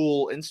making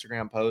cool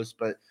Instagram posts,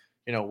 but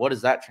what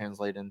does that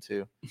translate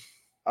into?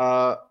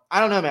 I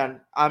don't know, man.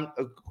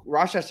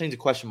 Ross Chastain's a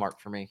question mark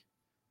for me.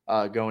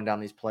 Going down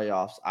these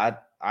playoffs,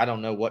 I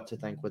don't know what to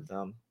think with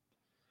them.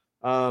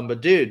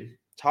 But dude,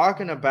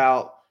 talking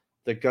about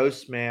the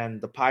Ghost Man,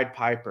 the Pied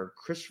Piper,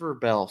 Christopher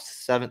Bell,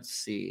 7th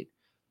seed.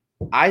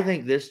 I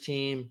think this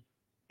team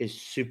is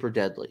super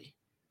deadly.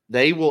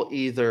 They will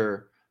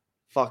either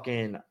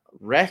fucking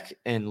wreck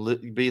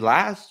and be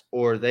last,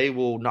 or they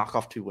will knock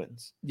off 2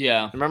 wins.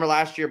 Yeah. Remember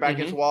last year back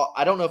against the wall?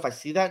 I don't know if I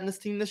see that in this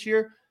team this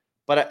year,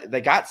 but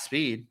they got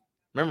speed.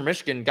 Remember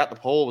Michigan got the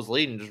pole, was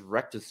leading, just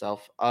wrecked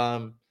itself.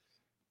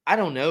 I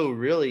don't know,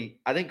 really.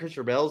 I think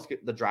Christopher Bell's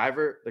the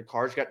driver. The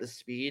car's got the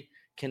speed.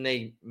 Can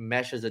they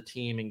mesh as a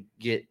team and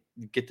get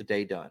the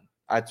day done?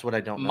 That's what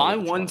I don't know. My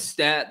one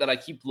stat that I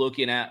keep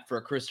looking at for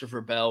Christopher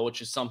Bell,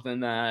 which is something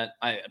that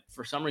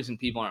for some reason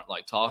people aren't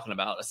like talking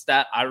about. A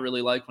stat I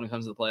really like when it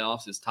comes to the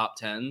playoffs is top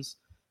 10s.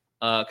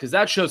 Because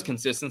that shows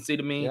consistency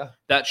to me. Yeah.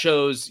 That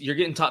shows you're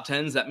getting top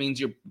 10s. That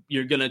means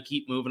you're gonna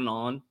keep moving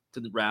on to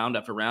the round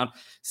after round.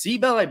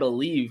 C-Bell, I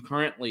believe,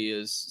 currently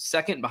is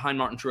 2nd behind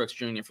Martin Truex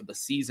Jr. for the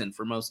season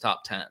for most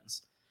top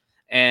 10s.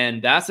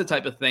 And that's the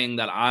type of thing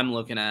that I'm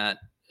looking at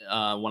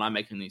when I'm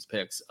making these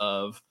picks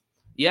of,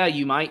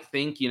 you might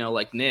think,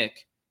 like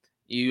Nick,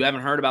 you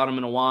haven't heard about him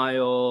in a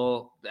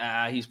while.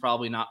 He's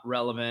probably not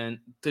relevant.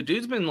 The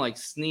dude's been like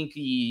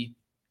sneaky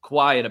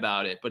quiet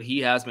about it, but he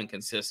has been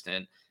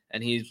consistent,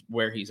 and he's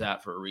where he's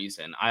at for a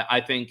reason.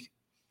 I think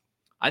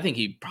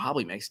he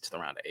probably makes it to the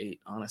round of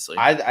 8, honestly.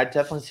 I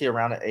definitely see a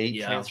round of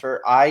 8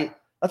 transfer.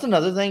 That's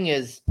another thing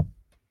is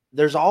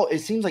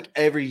it seems like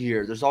every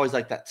year there's always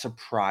like that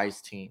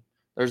surprise team.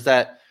 There's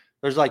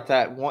like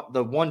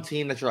the one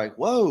team that you're like,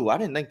 whoa, I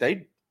didn't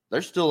think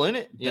they're still in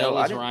it.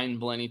 Is Ryan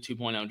Blaney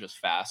 2.0 just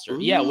faster?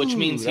 Ooh, which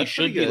means he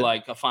should be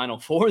like a Final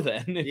Four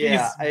then.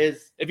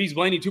 If he's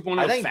Blaney 2.0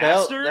 I think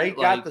faster. They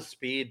got the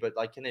speed, but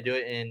like, can they do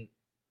it in?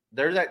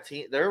 They're that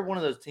team. They're one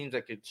of those teams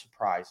that could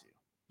surprise you.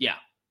 Yeah.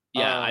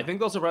 Yeah, I think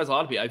they'll surprise a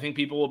lot of people. I think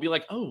people will be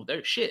like, oh,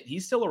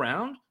 he's still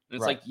around? And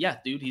it's like, yeah,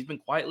 dude, he's been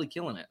quietly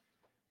killing it.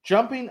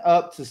 Jumping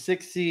up to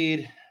 6th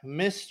seed,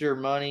 Mr.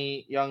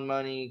 Money, Young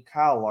Money,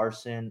 Kyle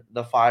Larson,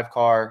 the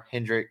 5-car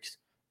Hendricks,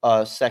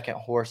 2nd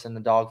horse in the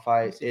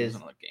dogfight is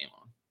game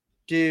on.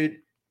 Dude,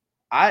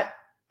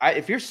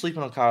 if you're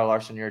sleeping on Kyle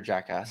Larson, you're a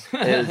jackass.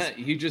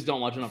 You just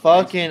don't watch enough.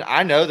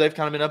 I know they've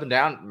kind of been up and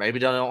down. Maybe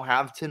they don't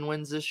have 10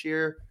 wins this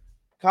year.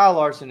 Kyle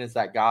Larson is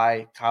that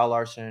guy. Kyle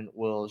Larson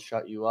will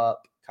shut you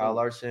up. Kyle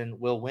Larson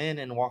will win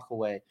and walk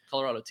away.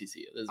 Colorado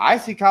TCU. I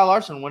see Kyle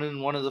Larson winning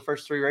one of the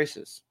first 3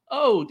 races.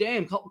 Oh,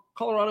 damn.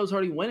 Colorado's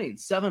already winning.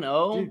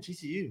 7-0. Dude,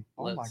 TCU.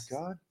 Oh, my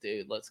God.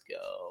 Dude, let's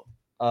go.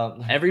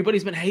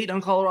 Everybody's been hating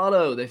on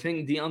Colorado. They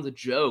think Deion's a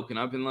joke. And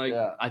I've been like,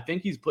 I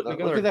think he's putting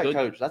together Look at that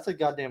coach. That's a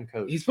goddamn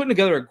coach. He's putting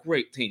together a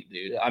great team,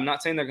 dude. Yeah. I'm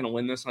not saying they're going to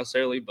win this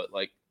necessarily, but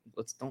like,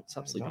 don't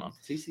stop sleeping on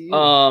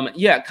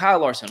TCU. Kyle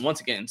Larson.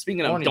 Once again,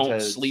 speaking of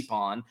don't sleep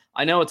on,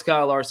 I know it's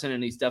Kyle Larson,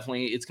 and it's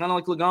kind of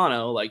like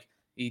Logano. Like,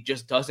 he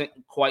just doesn't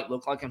quite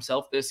look like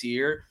himself this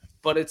year.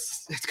 but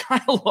it's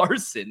Kyle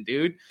Larson,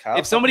 dude. Kyle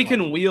If somebody fucking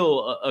can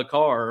wheel a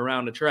car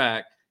around a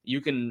track, you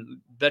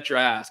can bet your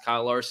ass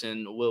Kyle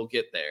Larson will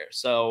get there.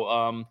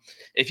 So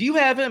if you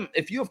have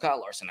Kyle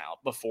Larson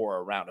out before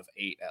a round of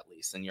 8 at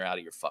least, then you're out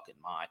of your fucking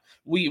mind.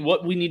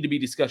 What we need to be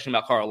discussing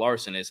about Kyle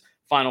Larson is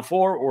Final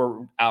Four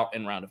or out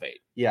in round of 8.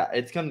 Yeah,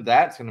 that's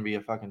gonna be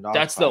a fucking dog.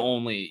 That's fight. the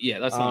only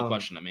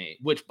question to me.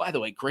 Which, by the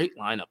way, great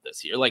lineup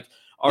this year. Like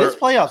this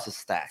playoffs is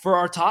stacked. For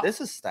our top, this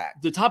is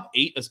stacked. The top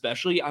 8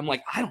 especially, I'm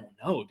like, I don't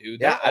know,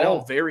 dude. Yeah, They're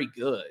all very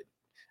good.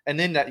 And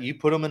then that you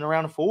put them in a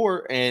round of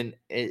 4 and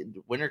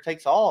winner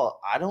takes all.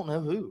 I don't know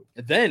who.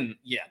 Then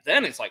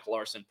it's like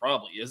Larson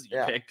probably is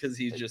your pick because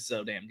he's just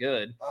so damn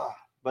good.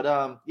 But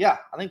I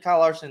think Kyle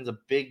Larson's a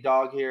big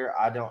dog here.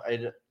 I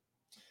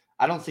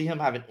don't see him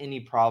having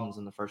any problems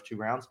in the first 2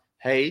 rounds.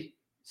 Hey,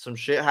 some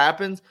shit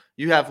happens.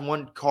 You have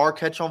one car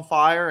catch on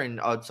fire and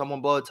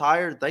someone blow a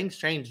tire. Things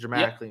change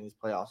dramatically in these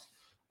playoffs.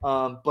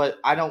 But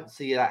I don't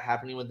see that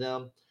happening with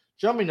them.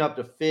 Jumping up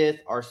to 5th,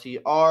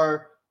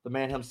 RCR. The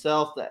man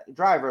himself, the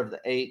driver of the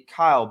 8,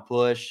 Kyle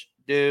Busch.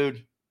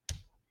 Dude,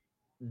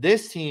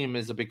 this team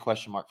is a big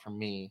question mark for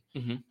me.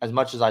 Mm-hmm. As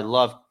much as I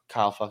love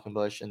Kyle fucking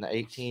Busch and the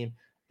 8 team,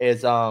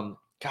 is God,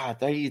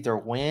 they either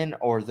win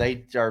or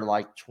they are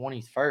like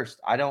 21st.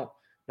 I don't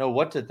know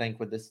what to think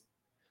with this.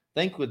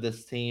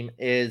 This team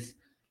is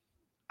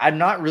I'm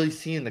not really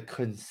seeing the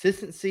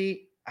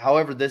consistency.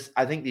 However,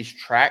 I think these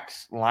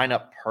tracks line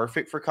up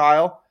perfect for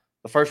Kyle.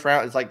 The first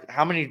round is like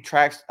how many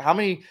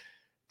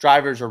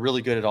drivers are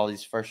really good at all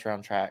these first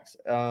round tracks.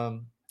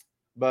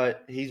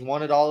 But he's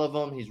won at all of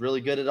them. He's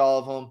really good at all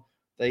of them.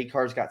 The 8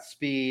 car's got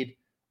speed.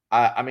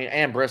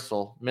 And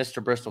Bristol,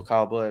 Mr. Bristol,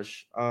 Kyle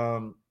Busch.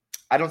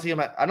 I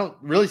don't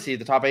really see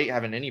the top 8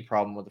 having any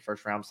problem with the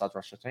first round besides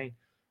Rush 15.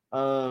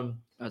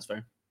 That's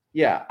fair.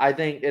 Yeah, I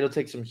think it'll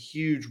take some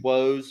huge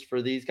woes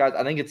for these guys.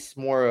 I think it's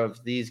more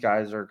of these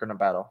guys are going to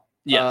battle.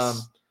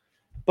 Yes.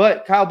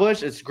 But Kyle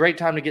Busch, it's a great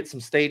time to get some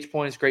stage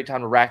points, great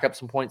time to rack up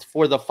some points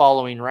for the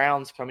following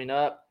rounds coming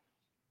up.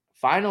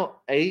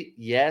 Final 8,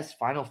 yes.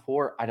 Final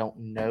 4, I don't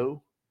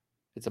know.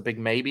 It's a big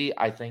maybe.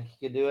 I think he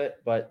could do it,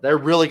 but they're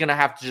really going to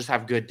have to just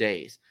have good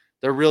days.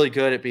 They're really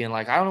good at being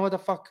like, I don't know what the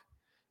fuck,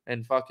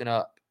 and fucking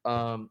up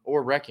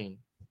or wrecking.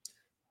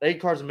 The 8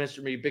 car's a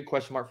mystery, big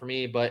question mark for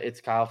me, but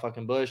it's Kyle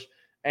fucking Busch.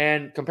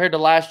 And compared to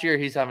last year,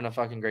 he's having a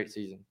fucking great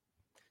season.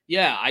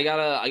 Yeah, I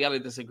gotta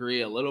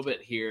disagree a little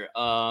bit here.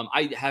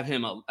 I have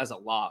him as a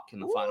lock in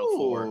the Final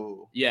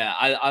Four. Yeah,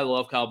 I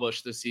love Kyle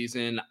Busch this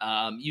season.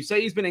 You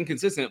say he's been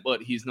inconsistent,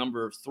 but he's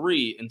number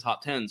 3 in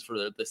top 10s for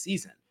the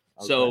season.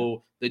 Okay.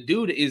 So the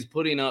dude is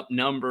putting up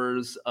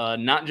numbers,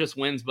 not just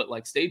wins, but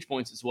like stage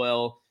points as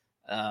well.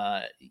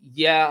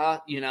 He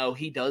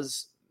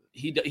does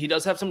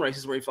have some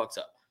races where he fucks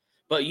up,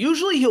 but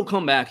usually he'll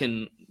come back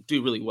and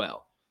do really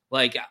well.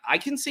 Like I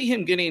can see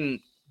him getting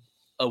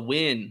a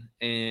win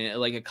and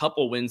like a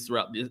couple wins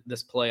throughout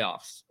this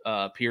playoffs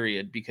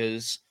period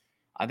because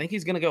I think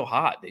he's going to go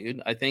hot,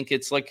 dude. I think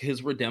it's like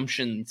his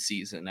redemption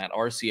season at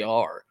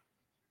RCR.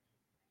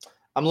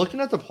 I'm looking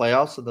at the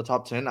playoffs of the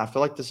top 10. I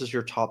feel like this is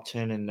your top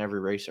 10 in every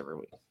race every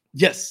week.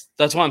 Yes,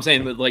 that's what I'm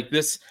saying. But like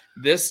this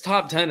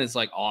top 10 is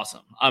like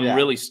awesome. I'm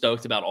really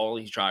stoked about all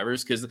these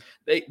drivers because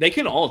they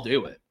can all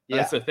do it.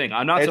 That's the thing.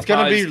 I'm not surprised. It's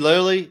going to be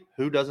literally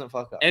who doesn't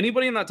fuck up.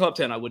 Anybody in that top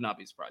 10, I would not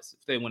be surprised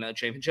if they win a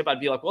championship. I'd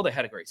be like, well, they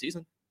had a great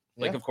season.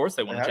 Like, of course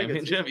they won a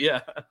championship.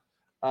 Yeah.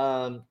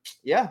 I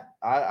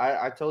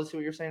totally see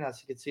what you're saying. I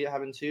could see it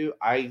happen too.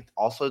 I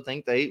also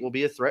think the 8 will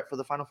be a threat for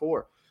the Final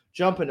Four.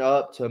 Jumping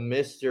up to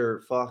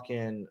Mr.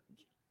 fucking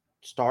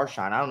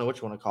Starshine. I don't know what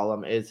you want to call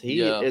him. Has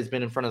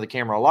been in front of the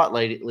camera a lot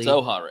lately.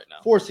 So hot right now.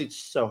 4 seats,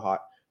 so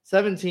hot.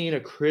 17, a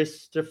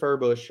Christopher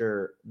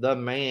Buescher, the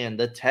man,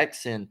 the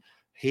Texan.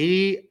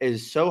 He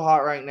is so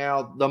hot right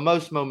now. The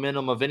most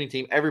momentum of any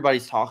team.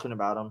 Everybody's talking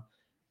about him.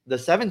 The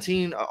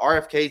 17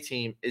 RFK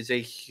team is a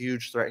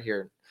huge threat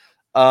here.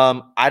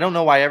 I don't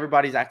know why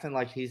everybody's acting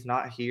like he's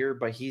not here,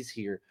 but he's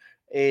here.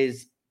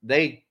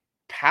 They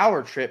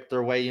power tripped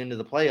their way into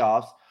the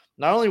playoffs.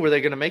 Not only were they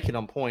going to make it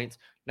on points,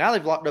 now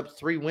they've locked up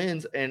 3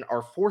 wins and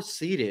are 4th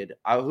seeded.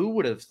 Who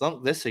would have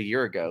thunk this a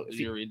year ago? Did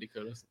you read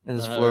Dakota's? In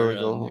this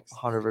Florida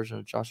Hunter version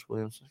of Josh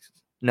Williams.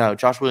 No,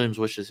 Josh Williams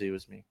wishes he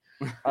was me.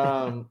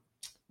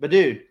 But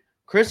dude,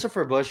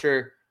 Christopher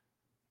Buescher,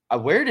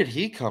 where did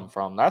he come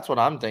from? That's what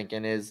I'm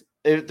thinking is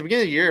at the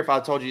beginning of the year, if I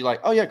told you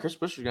like, oh yeah, Chris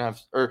Buescher's going to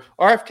have, or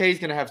RFK is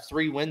going to have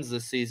 3 wins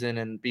this season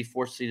and be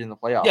 4th seed in the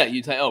playoffs. Yeah,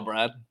 you'd say, oh,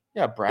 Brad.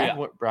 Yeah, Brad.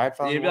 Yeah. Brad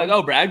finally You'd be like,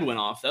 oh, Brad went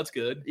off. That's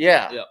good.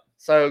 Yeah. Yep.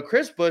 So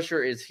Chris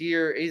Buescher is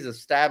here. He's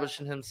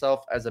establishing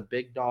himself as a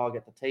big dog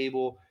at the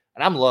table,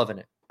 and I'm loving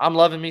it. I'm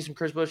loving me some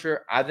Chris Buescher.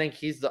 I think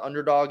he's the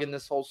underdog in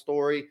this whole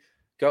story.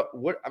 I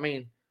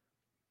think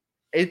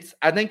it's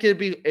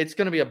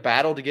going to be a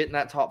battle to get in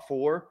that top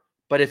 4.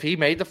 But if he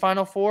made the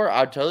Final Four,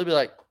 I'd totally be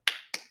like,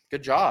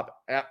 good job.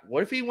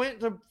 What if he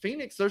went to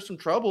Phoenix? There's some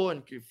trouble,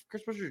 and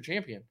Chris Buescher's a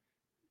champion.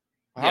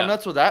 How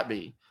nuts would that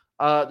be?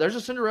 There's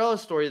a Cinderella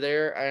story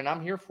there, and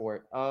I'm here for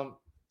it.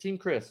 Team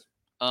Chris.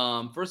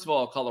 First of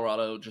all,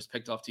 Colorado just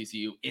picked off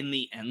TCU in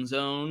the end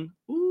zone.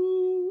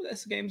 Ooh, ooh,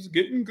 this game's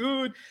getting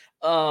good.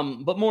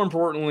 But more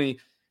importantly,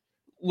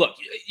 look,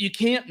 you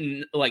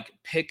can't like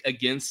pick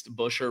against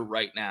Busher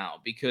right now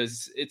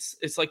because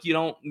it's like you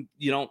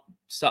don't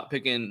stop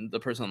picking the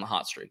person on the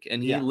hot streak,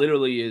 and he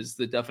literally is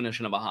the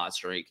definition of a hot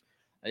streak.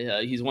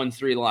 He's won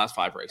 3 of the last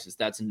 5 races.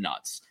 That's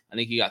nuts. I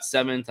think he got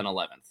 7th and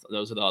 11th.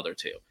 Those are the other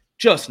 2.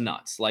 Just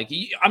nuts. Like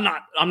I'm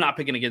not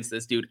picking against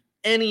this dude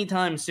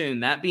anytime soon.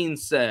 That being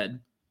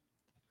said,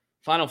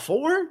 Final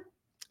 4.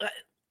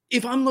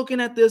 If I'm looking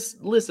at this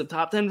list of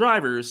top 10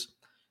 drivers,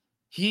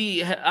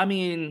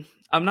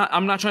 I'm not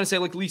trying to say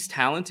like least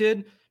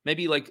talented.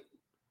 Maybe like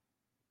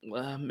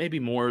maybe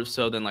more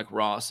so than like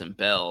Ross and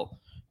Bell.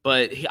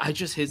 But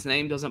his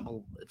name doesn't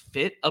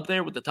fit up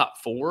there with the top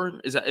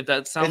 4. Is that if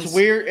that sounds? It's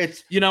weird.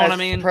 It's what I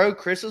mean. Pro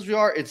Chris as we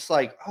are, it's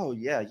like, oh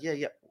yeah.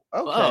 Okay.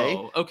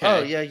 Oh, okay.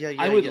 Oh yeah.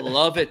 I would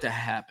love it to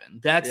happen.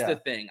 That's the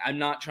thing. I'm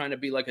not trying to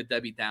be like a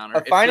Debbie Downer.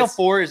 A Final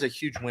 4 is a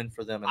huge win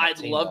for them. I'd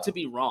love to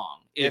be wrong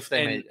if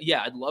they made it.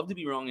 Yeah, I'd love to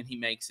be wrong and he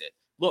makes it.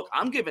 Look,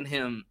 I'm giving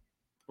him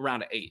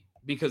around 8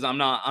 because I'm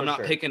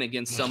not picking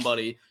against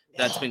somebody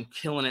that's been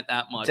killing it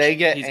that much.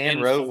 Daggett and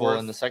Roval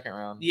in the second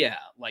round. Yeah,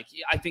 like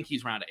I think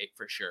he's round 8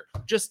 for sure.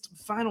 Just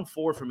Final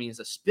 4 for me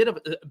is a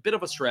bit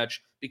of a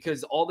stretch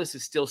because all this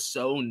is still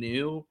so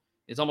new.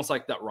 It's almost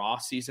like that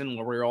Ross season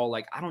where we're all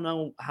like, I don't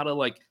know how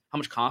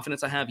much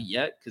confidence I have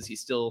yet because he's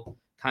still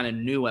kind of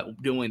new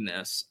at doing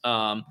this.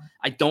 I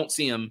don't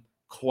see him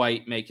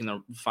quite making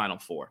the Final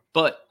 4,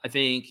 but I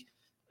think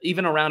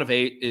even a round of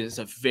 8 is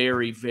a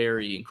very,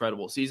 very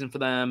incredible season for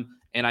them,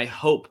 and I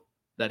hope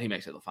that he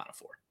makes it to the Final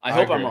 4. I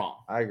hope I'm wrong.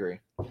 I agree.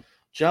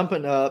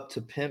 Jumping up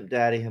to Pimp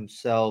Daddy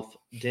himself,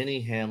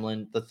 Denny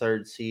Hamlin, the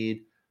 3rd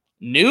seed.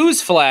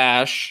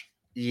 Newsflash.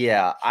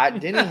 Yeah,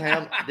 Denny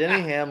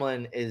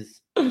Hamlin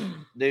is,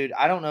 dude.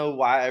 I don't know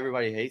why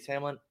everybody hates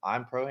Hamlin.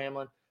 I'm pro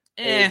Hamlin.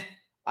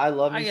 I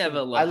love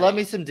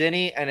me some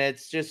Denny, and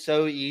it's just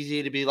so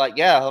easy to be like,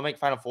 yeah, he'll make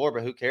Final 4,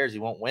 but who cares? He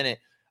won't win it.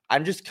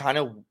 I'm just kind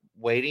of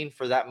waiting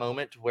for that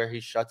moment to where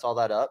he shuts all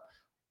that up.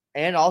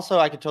 And also,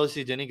 I could totally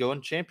see Denny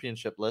going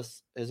championship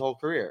lists his whole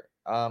career.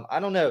 I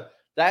don't know.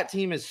 That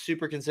team is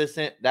super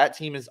consistent. That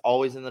team is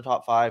always in the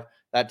top 5.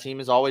 That team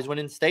is always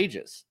winning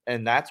stages,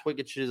 and that's what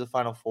gets you to the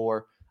Final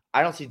 4.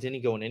 I don't see Denny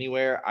going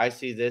anywhere. I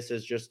see this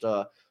as just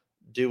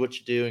do what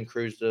you do and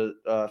cruise to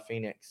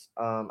Phoenix.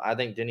 I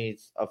think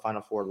Denny's a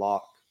Final 4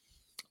 lock.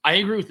 I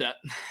agree with that.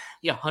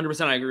 Yeah,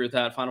 100% I agree with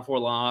that. Final 4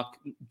 lock.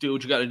 Do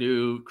what you got to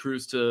do.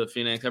 Cruise to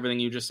Phoenix. Everything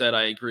you just said,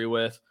 I agree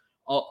with.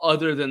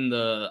 Other than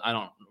I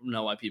don't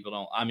know why people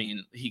don't. I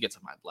mean, he gets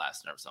on my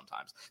blast nerve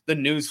sometimes. The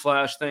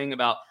newsflash thing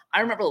I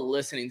remember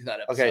listening to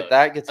that episode. Okay,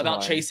 that gets about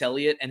annoying. Chase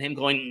Elliott and him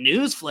going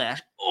newsflash.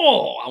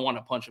 Oh, I want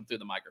to punch him through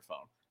the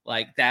microphone.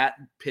 Like that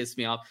pissed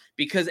me off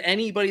because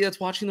anybody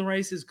that's watching the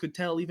races could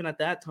tell even at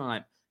that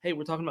time, hey,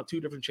 we're talking about 2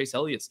 different Chase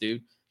Elliott's,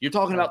 dude. You're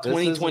talking about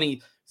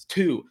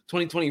 2022,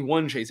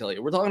 2021 Chase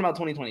Elliott. We're talking about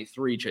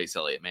 2023 Chase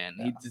Elliott, man.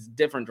 Yeah. He's a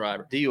different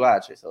driver.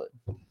 DUI Chase Elliott.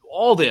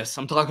 All this,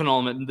 I'm talking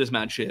all this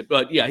mad shit.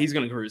 But yeah, he's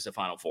going to cruise to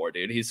Final 4,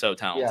 dude. He's so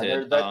talented.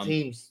 Yeah, that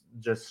team's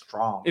just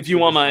strong. If you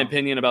want my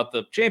opinion about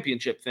the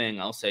championship thing,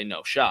 I'll say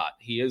no shot.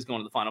 He is going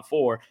to the Final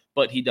 4,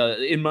 but he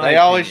does, in my opinion. They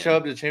always show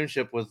up to the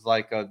championship with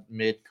like a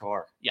mid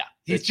car. Yeah,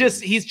 he's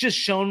just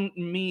shown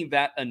me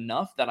that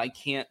enough that I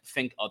can't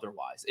think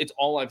otherwise. It's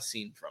all I've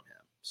seen from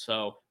him.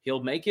 So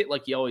he'll make it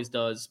like he always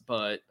does,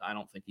 but I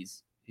don't think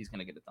he's going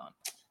to get it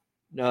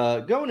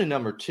done. Going to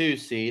number 2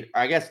 seed,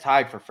 I guess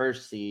tied for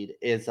 1st seed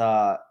is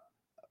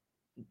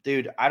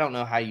dude, I don't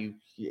know how you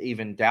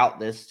even doubt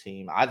this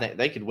team. I think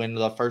they could win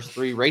the first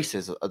 3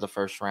 races of the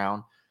first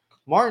round.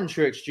 Martin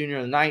Truex Jr.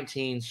 in the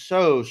 19,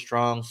 so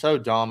strong, so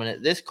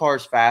dominant. This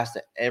car's fast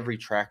at every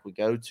track we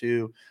go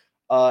to.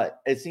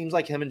 It seems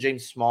like him and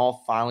James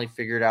Small finally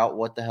figured out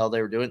what the hell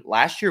they were doing.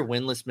 Last year,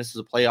 winless, misses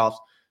the playoffs.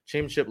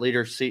 Championship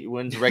leader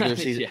wins the regular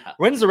season.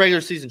 Wins the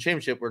regular season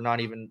championship. We're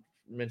not even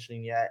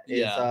mentioning yet.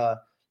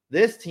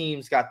 This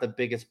team's got the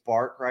biggest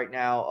bark right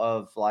now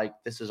of like,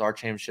 this is our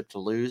championship to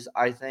lose,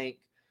 I think.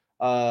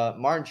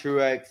 Martin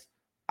Truex,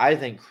 I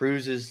think,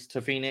 cruises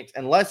to Phoenix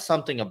unless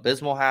something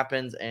abysmal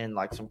happens and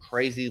like some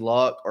crazy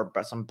luck or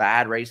some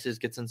bad races,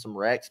 gets in some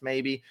wrecks,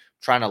 maybe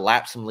trying to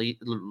lap some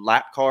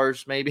lap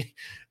cars, maybe.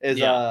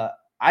 I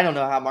don't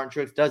know how Martin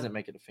Truex doesn't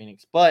make it to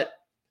Phoenix, but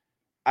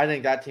I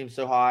think that team's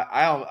so high.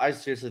 I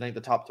seriously think the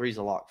top 3 is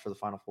a lock for the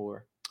Final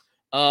 4.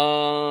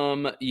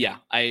 Yeah,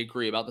 I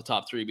agree about the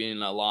top 3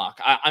 being a lock.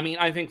 I mean,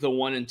 I think the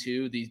 1 and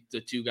 2, the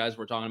 2 guys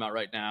we're talking about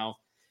right now,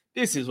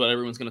 this is what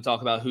everyone's going to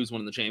talk about, who's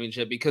winning the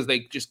championship, because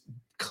they just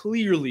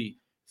clearly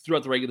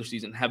throughout the regular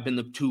season have been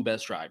the 2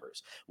 best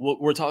drivers.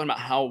 We're talking about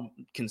how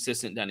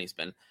consistent Denny's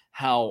been,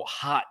 how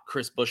hot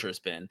Chris Buescher's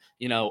been,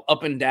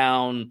 up and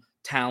down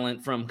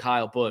talent from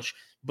Kyle Busch.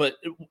 But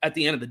at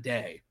the end of the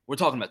day, we're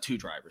talking about 2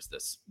 drivers,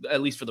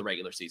 at least for the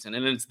regular season.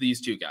 And it's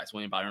these 2 guys,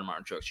 William Byron and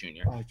Martin Truex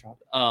Jr.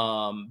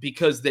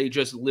 Because they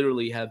just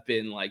literally have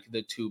been like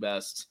the 2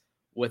 best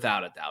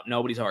without a doubt.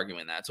 Nobody's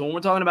arguing that. So when we're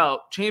talking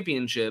about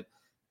championship,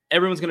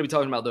 everyone's going to be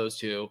talking about those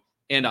 2.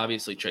 And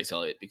obviously Chase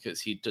Elliott, because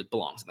he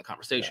belongs in the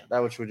conversation.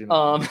 That which we do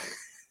not.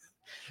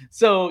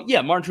 So,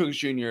 yeah, Martin Truex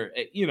Jr.,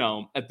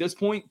 at this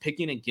point,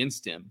 picking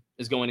against him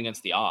is going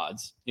against the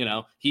odds.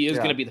 He is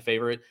going to be the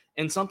favorite.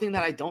 And something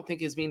that I don't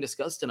think is being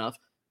discussed enough,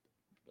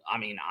 I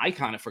mean, I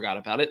kind of forgot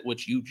about it,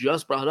 which you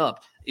just brought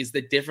up, is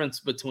the difference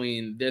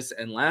between this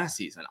and last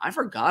season. I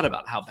forgot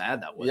about how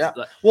bad that was. Yeah.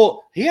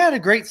 Well, he had a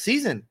great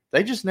season.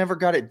 They just never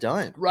got it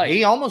done. Right.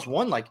 He almost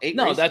won like 8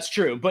 races. That's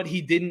true. But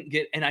he didn't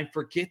get, and I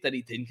forget that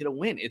he didn't get a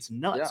win. It's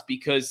nuts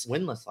because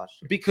winless last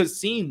year. Because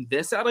seeing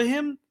this out of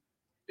him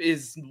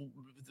is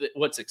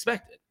what's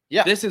expected.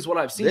 Yeah. This is what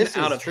I've seen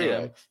out of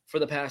him for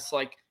the past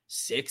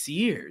 6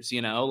 years,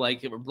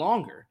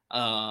 longer.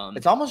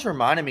 It's almost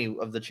reminded me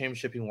of the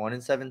championship he won in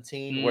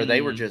 2017, where they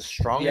were just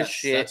strong as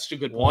shit. That's a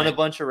good point. Won a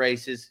bunch of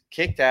races,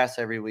 kicked ass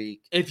every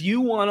week. If you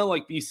want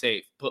to be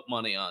safe, put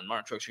money on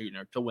Martin Truex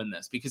Jr. to win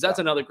this, because that's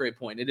another great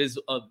point. It is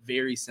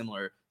very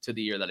similar to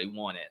the year that he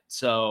won it.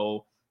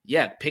 So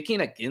yeah,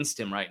 picking against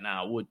him right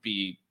now would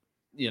be,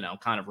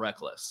 kind of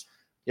reckless.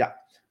 Yeah.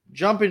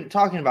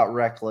 Talking about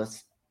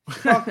reckless,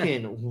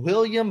 fucking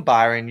William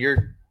Byron,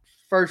 your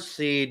first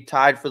seed,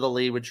 tied for the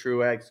lead with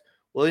Truex.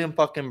 William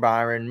fucking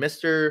Byron,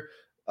 Mr.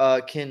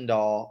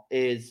 Kendall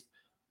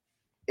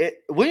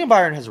William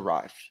Byron has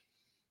arrived.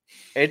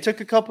 It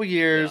took a couple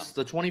years,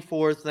 the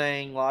 24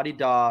 thing,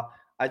 la-di-da.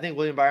 I think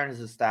William Byron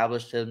has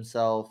established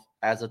himself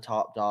as a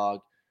top dog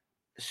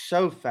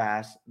so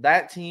fast.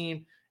 That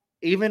team,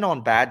 even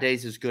on bad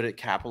days, is good at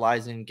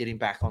capitalizing, getting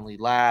back on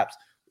lead laps,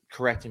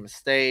 correcting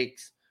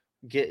mistakes,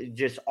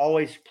 just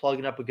always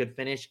plugging up a good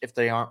finish if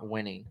they aren't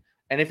winning.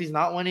 And if he's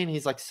not winning,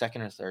 he's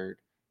second or third.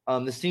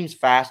 This team's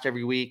fast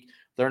every week.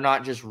 They're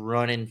not just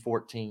running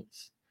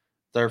 14th.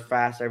 They're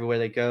fast everywhere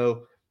they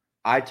go.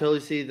 I totally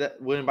see that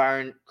William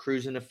Byron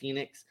cruising to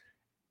Phoenix,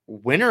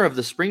 winner of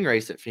the spring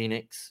race at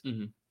Phoenix.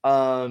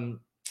 Mm-hmm.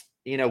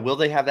 Will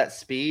they have that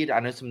speed? I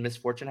know some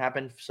misfortune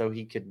happened, so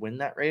he could win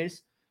that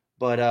race,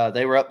 but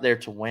they were up there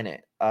to win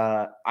it.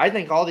 I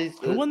think all these.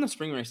 Who won the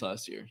spring race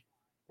last year?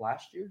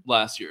 Last year?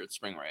 Last year, it's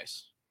spring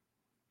race.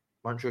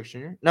 Martin Truex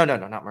Jr.? No,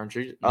 not Martin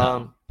Truex.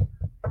 No.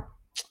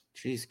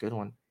 Jeez, good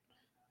one.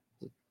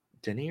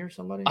 Denny or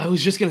somebody? I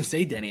was just gonna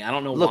say Denny. I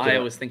don't know why I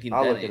was thinking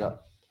I'll Denny. look it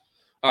up.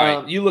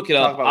 All right, you look it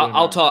up.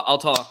 I'll talk.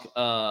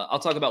 I'll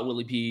talk about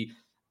Willie P.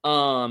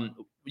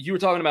 You were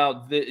talking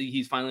about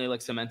he's finally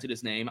cemented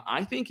his name.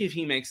 I think if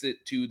he makes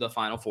it to the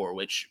Final Four,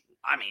 which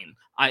I mean,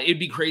 it'd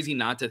be crazy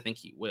not to think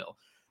he will.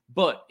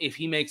 But if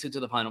he makes it to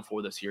the Final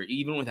Four this year,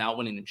 even without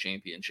winning a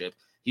championship,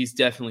 he's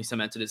definitely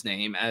cemented his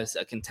name as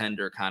a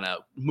contender kind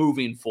of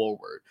moving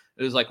forward.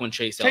 It was like when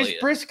Chase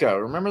Elliott. Briscoe.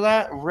 Remember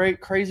that?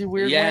 Crazy,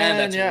 weird win?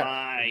 That's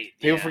right.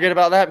 People forget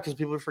about that because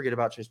people forget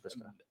about Chase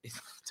Briscoe. It's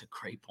a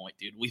great point,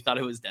 dude. We thought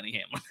it was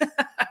Denny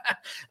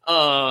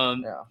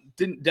Hamlin.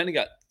 Didn't Denny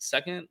got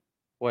second?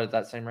 What,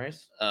 that same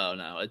race? Oh,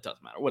 no. It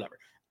doesn't matter. Whatever.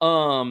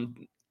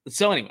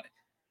 So anyway.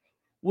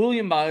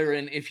 William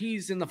Byron, if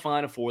he's in the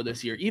Final Four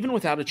this year, even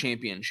without a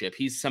championship,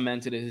 he's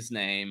cemented his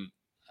name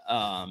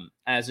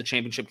as a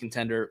championship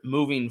contender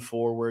moving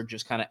forward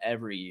just kind of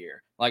every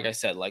year. Like I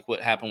said, like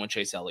what happened with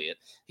Chase Elliott.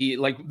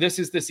 This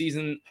is the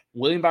season.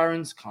 William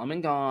Byron's come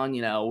and gone.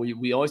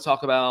 We always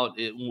talk about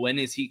it, when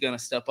is he going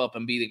to step up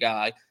and be the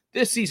guy?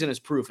 This season has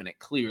proven it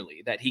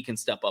clearly that he can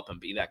step up and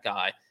be that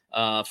guy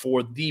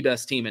for the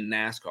best team in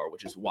NASCAR,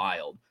 which is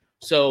wild.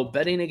 So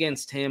betting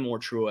against him or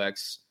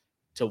Truex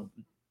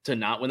to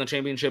not win the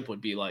championship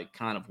would be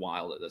kind of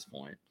wild at this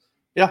point.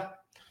 Yeah.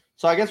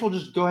 So I guess we'll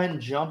just go ahead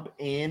and jump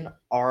in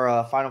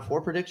our Final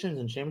Four predictions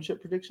and championship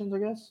predictions, I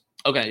guess.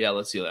 Okay, yeah,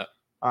 let's do that.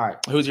 All right.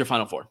 Who's your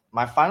Final Four?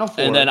 My Final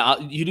Four. And then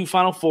you do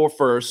Final Four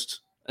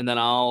first, and then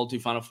I'll do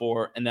Final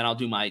Four, and then I'll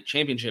do my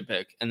championship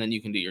pick, and then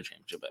you can do your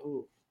championship pick.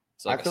 Ooh.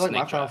 I feel like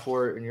my Final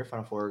Four and your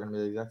Final Four are going to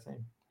be the exact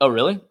same. Oh,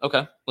 really?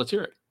 Okay, let's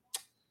hear it.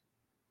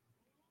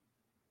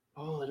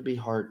 Oh, it'll be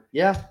hard.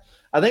 Yeah.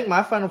 I think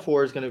my Final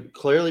Four is going to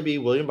clearly be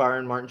William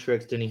Byron, Martin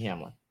Truex, Denny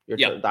Hamlin.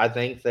 I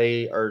think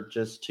they are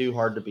just too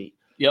hard to beat.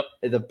 Yep.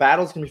 The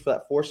battle's going to be for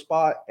that 4th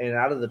spot, and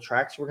out of the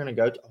tracks we're going to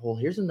go to. Well,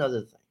 here's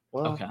another thing.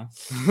 Well,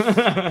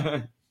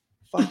 okay.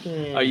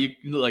 Fucking. Are you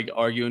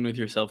arguing with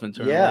yourself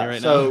internally right now?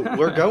 So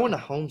we're going to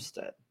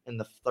Homestead in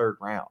the 3rd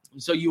round.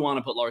 So you want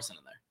to put Larson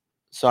in there?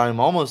 So I'm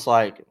almost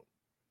like,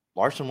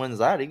 Larson wins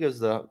that. He goes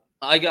the.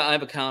 I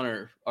have a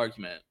counter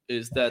argument.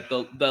 Is that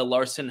the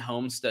Larson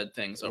Homestead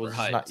thing's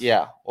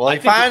overhyped? Well,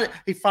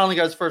 he finally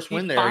got his first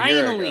win there.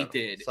 Finally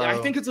did. So, I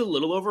think it's a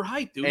little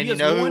overhyped, dude. And you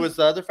know who was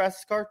the other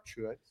fastest car?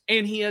 Truex.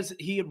 And he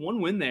had one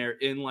win there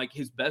in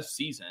his best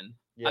season.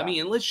 Yeah. I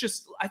mean,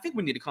 I think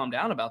we need to calm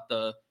down about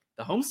the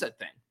Homestead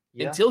thing.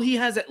 Yeah. Until he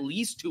has at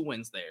least 2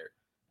 wins there,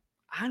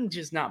 I'm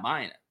just not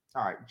buying it.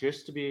 All right,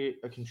 just to be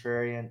a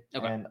contrarian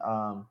and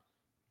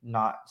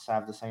not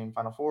have the same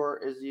Final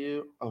Four as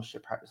you. Oh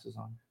shit, practice is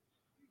on.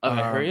 Okay,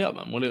 hurry up,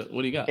 man. What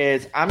do you got?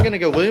 I'm going to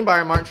go William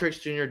Byron, Martin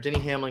Truex Jr., Denny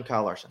Hamlin,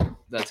 Kyle Larson.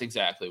 That's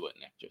exactly what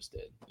Nick just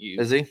did.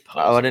 Is he?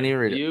 Oh, I didn't even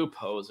read it. You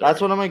poser.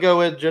 That's what I'm going to go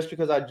with just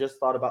because I just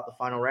thought about the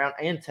final round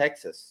and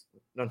Texas.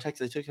 No,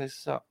 Texas. They took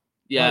Texas out.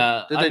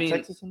 Yeah. Did they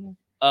Texas in there?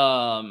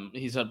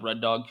 He said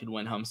Red Dog could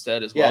win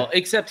Homestead as Yeah. well.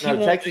 Except he No,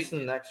 won't. Texas in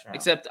the next round.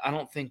 Except I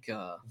don't think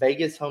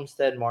Vegas,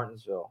 Homestead,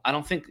 Martinsville. I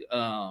don't think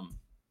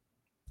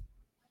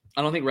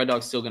Red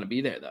Dog's still going to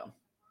be there though.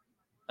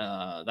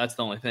 That's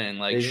the only thing.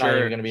 Like, He's not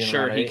even gonna be in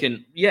round he 8?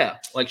 can. Yeah,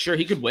 like sure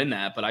he could win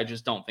that, but I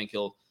just don't think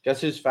he'll. Guess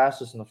who's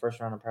fastest in the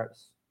first round of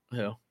practice?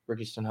 Who?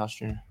 Ricky Stenhouse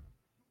Jr.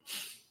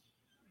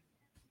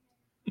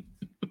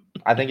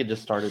 I think it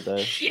just started though.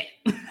 Shit.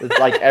 It's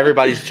like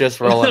everybody's just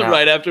rolling out.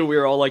 Right after we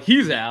were all like,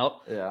 he's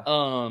out. Yeah.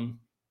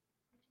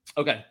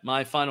 Okay,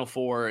 my final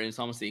 4 is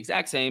almost the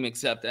exact same,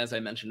 except as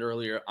I mentioned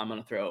earlier, I'm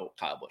gonna throw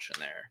Kyle Busch in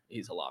there.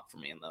 He's a lock for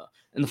me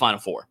in the final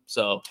 4.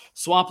 So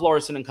swap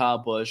Larson and Kyle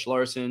Busch.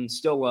 Larson,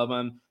 still love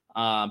him.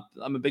 I'm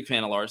a big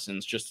fan of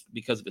Larson's just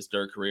because of his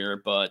dirt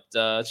career, but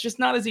it's just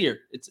not his year.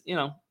 It's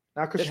Now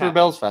Christopher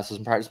Bell's fastest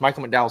in practice.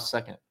 Michael McDowell's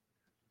second.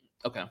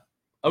 Okay.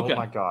 Oh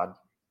my God,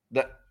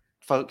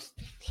 folks.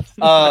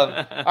 All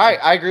right,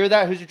 I agree with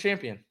that. Who's your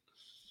champion?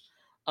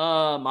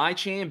 My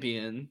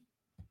champion.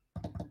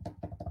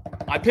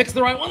 I picked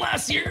the right one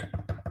last year.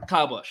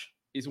 Kyle Busch.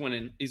 He's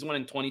winning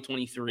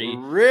 2023.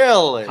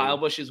 Really? Kyle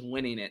Busch is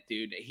winning it,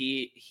 dude.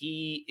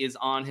 He is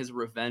on his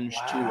revenge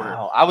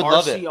tour. I would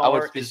love it. I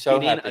would be so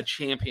happy. A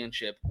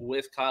championship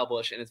with Kyle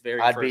Busch in his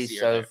very I'd first be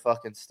year. so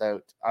fucking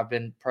stoked. I've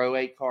been Pro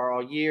 8 car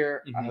all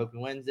year. I hope he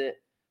wins it.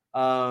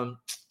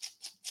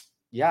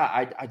 Yeah,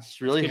 I just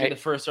really hate the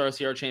first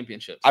RCR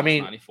championship. I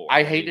mean, 94.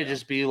 I hate to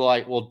just be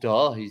like, well,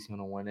 duh, he's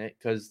gonna win it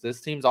because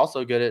this team's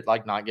also good at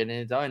like not getting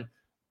it done.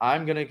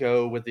 I'm gonna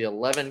go with the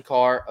 11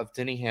 car of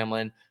Denny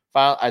Hamlin.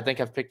 I think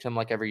I've picked him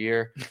like every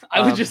year.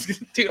 I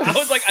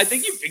was like, I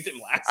think you picked him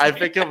last. I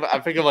pick him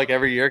like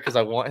every year because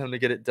I want him to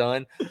get it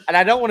done, and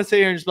I don't want to sit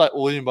here and just be like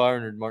William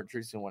Byron or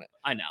Martin Truex gonna win it.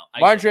 I know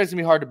Martin Truex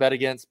gonna be hard to bet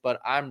against, but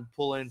I'm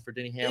pulling for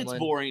Denny Hamlin. It's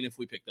boring if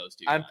we pick those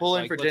two. I'm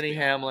pulling for Denny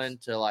Hamlin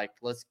to like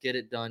let's get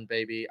it done,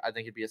 baby. I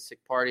think it'd be a sick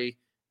party.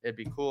 It'd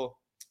be cool.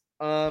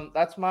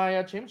 That's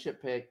my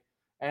championship pick,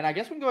 and I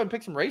guess we can go ahead and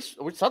pick some race.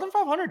 Southern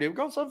 500, dude. We're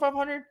going Southern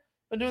 500.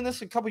 Been doing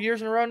this a couple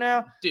years in a row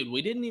now. Dude,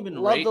 we didn't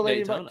even rate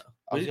Daytona.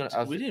 We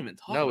didn't even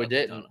talk about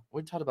Daytona.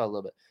 We talked about it a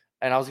little bit.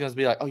 And I was going to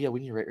be like, oh, yeah, we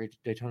need to rate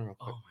Daytona real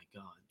quick. Oh, my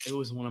God. It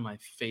was one of my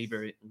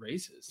favorite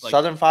races. Like,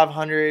 Southern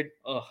 500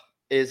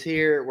 is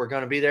here. We're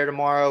going to be there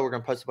tomorrow. We're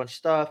going to post a bunch of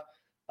stuff.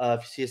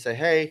 If you see us, say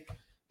hey.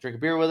 Drink a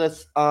beer with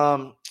us.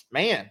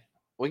 Man,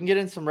 we can get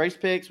in some race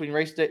picks. We can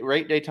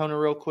rate Daytona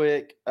real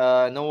quick.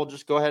 And then we'll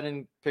just go ahead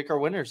and pick our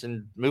winners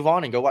and move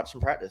on and go watch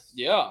some practice.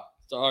 Yeah.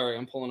 All right,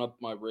 I'm pulling up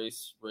my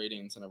race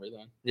ratings and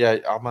everything. Yeah,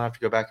 I'm going to have to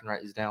go back and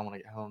write these down when I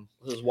get home.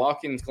 This is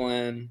Watkins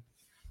Glen.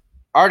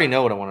 I already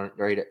know what I want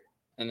to rate it.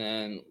 And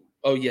then,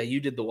 oh, yeah,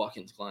 you did the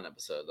Watkins Glen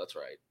episode. That's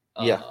right.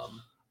 Yeah.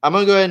 I'm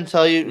going to go ahead and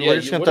tell you. Yeah,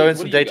 we're just going to throw in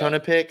some Daytona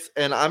picks.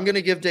 And I'm going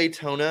to give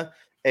Daytona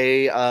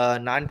a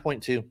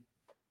 9.2.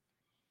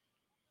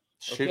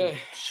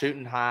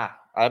 Shooting high.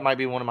 That might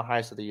be one of my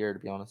highest of the year, to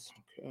be honest.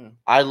 Okay.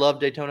 I love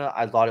Daytona.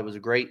 I thought it was a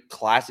great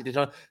classic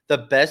Daytona. The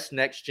best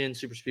next-gen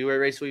super speedway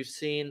race we've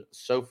seen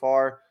so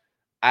far.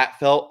 It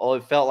felt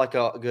like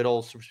a good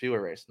old super speedway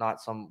race,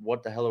 not some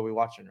what the hell are we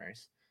watching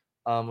race.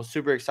 Was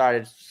super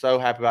excited, so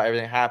happy about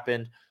everything that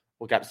happened.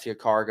 We got to see a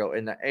car go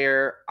in the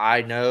air.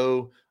 I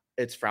know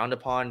it's frowned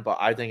upon, but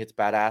I think it's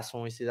badass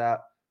when we see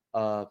that.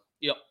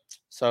 Yep.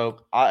 So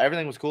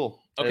everything was cool.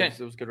 Okay. It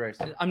was a good race.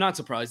 I'm not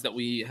surprised that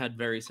we had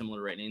very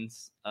similar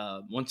ratings.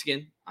 Once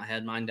again, I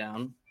had mine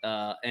down,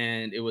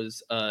 and it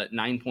was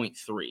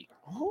 9.3.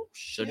 Oh,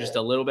 shit. So just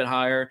a little bit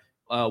higher.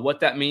 What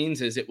that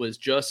means is it was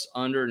just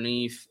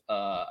underneath,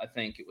 I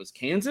think it was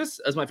Kansas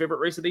as my favorite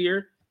race of the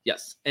year.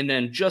 Yes. And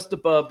then just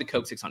above the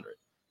Coke 600.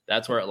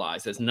 That's where it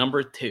lies as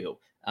number 2.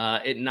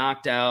 It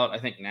knocked out, I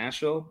think,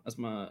 Nashville as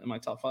my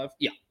top 5.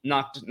 Yeah.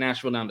 Knocked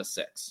Nashville down to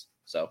 6.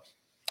 So.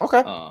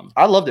 Okay.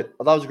 I loved it.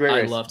 I thought it was a great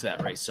race. I loved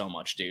that race so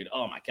much, dude.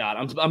 Oh, my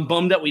God. I'm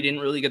bummed that we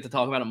didn't really get to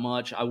talk about it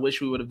much. I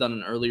wish we would have done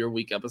an earlier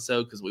week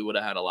episode because we would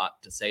have had a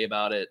lot to say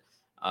about it.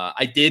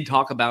 I did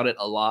talk about it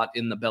a lot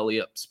in the Belly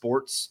Up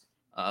Sports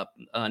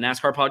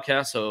NASCAR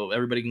podcast, so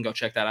everybody can go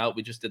check that out.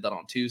 We just did that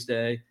on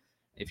Tuesday.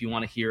 If you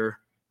want to hear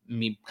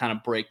me kind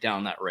of break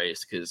down that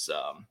race, because,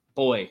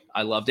 boy,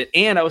 I loved it.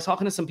 And I was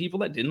talking to some people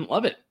that didn't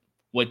love it,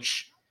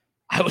 which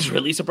I was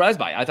really surprised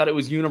by. I thought it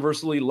was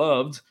universally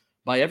loved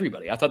by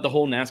everybody. I thought the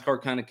whole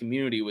NASCAR kind of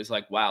community was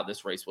like, wow,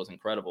 this race was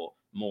incredible.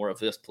 More of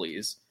this,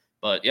 please.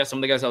 But yeah, some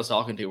of the guys I was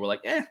talking to were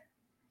like,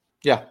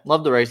 Yeah,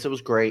 loved the race. It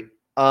was great.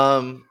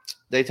 Daytona,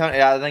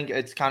 I think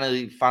it's kind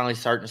of finally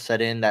starting to set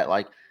in that,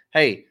 like,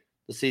 hey,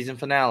 the season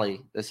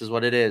finale, this is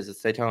what it is.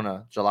 It's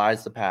Daytona.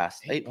 July's the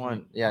past.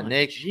 8-1. Yeah,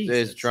 Nick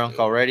is drunk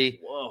already.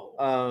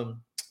 Whoa.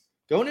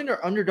 Going into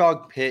our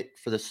underdog pick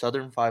for the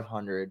Southern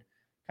 500.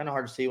 Kind of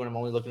hard to see when I'm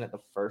only looking at the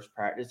first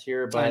practice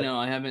here. But I know,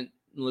 I haven't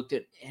looked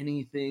at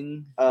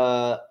anything.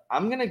 I'm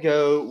gonna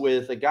go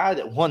with a guy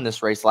that won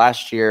this race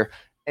last year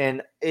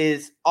and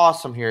is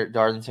awesome here at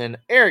Darlington.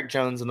 Eric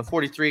Jones in the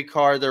 43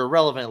 car, their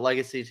relevant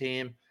legacy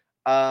team.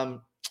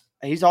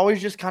 He's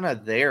always just kind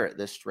of there at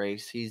this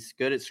race. He's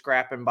good at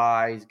scrapping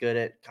by. He's good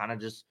at kind of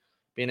just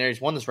being there.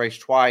 He's won this race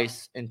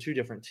twice in 2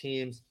 different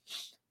teams.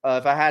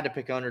 If I had to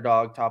pick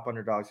underdog, top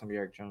underdog, it's gonna be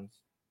Eric Jones.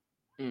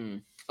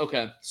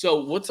 Okay,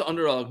 so what's the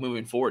underdog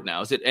moving forward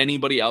now? Is it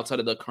anybody outside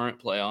of the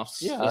current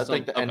playoffs? Yeah, I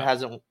think and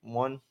hasn't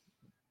won.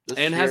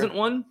 Hasn't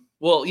won.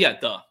 Well, yeah,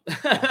 duh.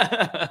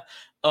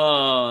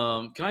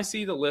 Can I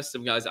see the list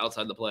of guys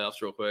outside the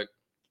playoffs real quick?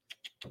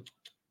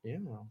 Yeah.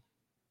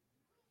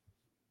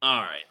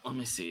 All right, let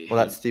me see. Well,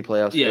 that's the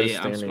playoffs.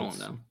 Yeah, I'm scrolling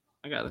down.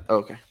 I got it.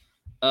 Okay.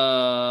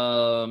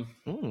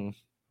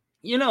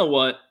 You know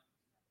what?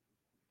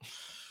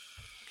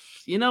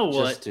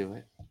 Just do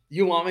it.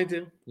 You want me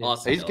to? Yeah.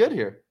 Austin He's Dillon. good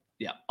here.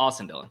 Yeah,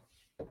 Austin Dillon.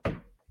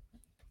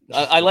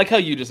 I like how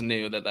you just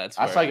knew that's.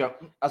 I saw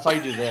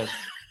you do this.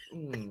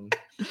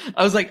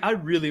 I was like, I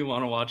really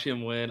want to watch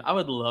him win. I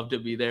would love to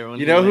be there when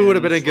you know who would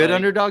have been a good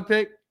underdog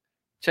pick?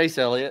 Chase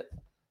Elliott.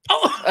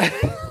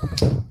 Oh.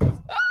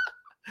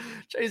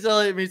 Chase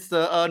Elliott meets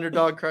the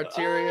underdog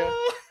criteria.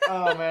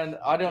 Oh man,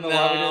 I don't know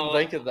why we didn't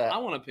think of that. I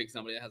want to pick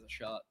somebody that has a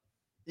shot.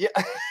 Yeah.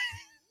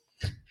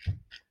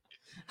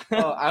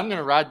 I'm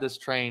gonna ride this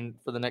train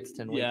for the next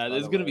 10 weeks. Yeah,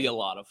 there's gonna be a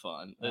lot of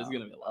fun. There's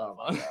gonna be a lot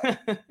of fun.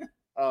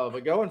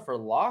 But going for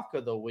lock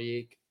of the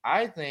week,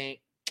 I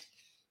think.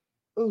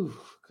 Oh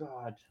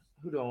God,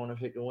 who do I want to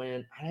pick to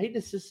win? I hate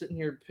to just sitting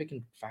here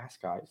picking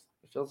fast guys.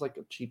 It feels like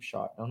a cheap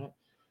shot, don't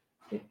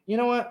it? You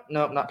know what?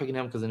 No, I'm not picking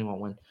him because then he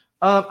won't win.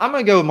 I'm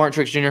gonna go with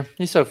Martin Truex Jr.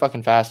 He's so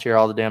fucking fast here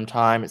all the damn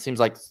time. It seems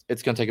like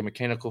it's gonna take a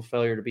mechanical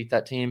failure to beat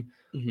that team.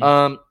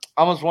 Mm-hmm.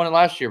 Almost won it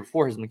last year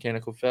before his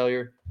mechanical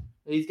failure.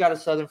 He's got a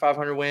Southern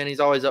 500 win.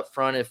 He's always up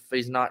front if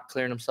he's not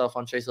clearing himself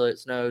on Chase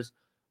Elliott's nose.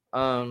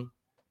 I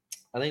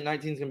think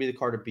 19 is going to be the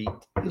car to beat.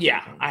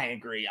 Yeah, I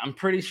agree. I'm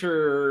pretty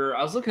sure.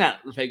 I was looking at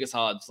Vegas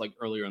odds like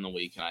earlier in the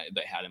week, and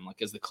they had him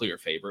like as the clear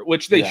favorite,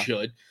 which they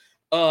should.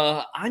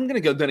 I'm going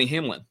to go Denny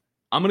Hamlin.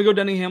 I'm going to go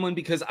Denny Hamlin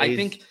because I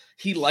think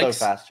he likes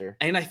so faster.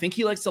 And I think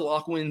he likes to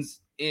lock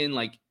wins in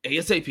like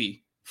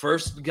ASAP.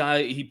 First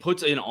guy, he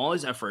puts in all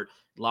his effort,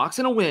 locks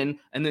in a win,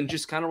 and then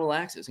just kind of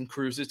relaxes and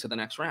cruises to the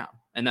next round.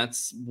 And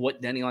that's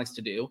what Denny likes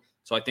to do.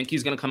 So I think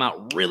he's going to come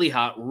out really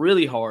hot,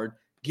 really hard,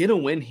 get a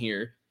win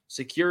here,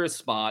 secure a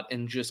spot,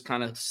 and just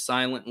kind of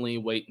silently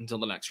wait until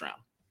the next round.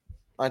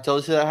 I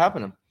totally see that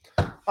happening.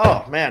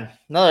 Oh, man.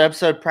 Another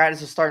episode.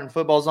 Practice is starting.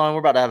 Football's on. We're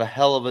about to have a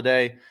hell of a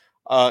day.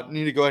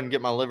 Need to go ahead and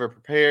get my liver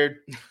prepared.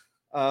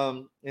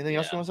 Anything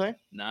else you want to say?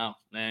 No,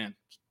 man.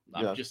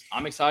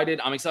 I'm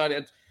excited. I'm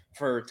excited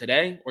for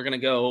today. We're going to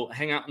go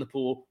hang out in the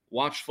pool,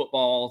 watch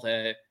football all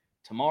day.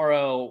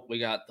 Tomorrow, we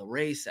got the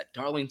race at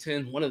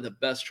Darlington, one of the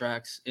best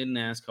tracks in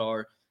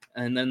NASCAR.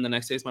 And then the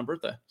next day is my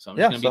birthday. So I'm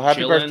just going to be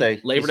happy chilling.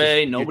 Birthday. Labor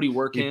Day, nobody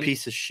working. You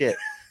piece of shit.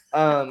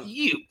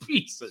 You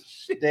piece of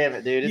shit. Damn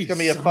it, dude. It's going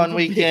to be a fun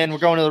weekend. We're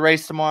going to the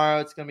race tomorrow.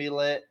 It's going to be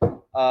lit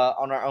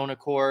on our own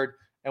accord.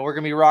 And we're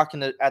going to be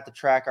rocking at the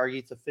track our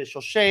Yeats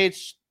official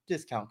shades.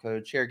 Discount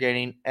code,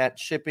 chairgating at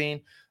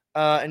shipping.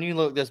 And you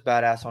look this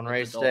badass on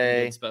race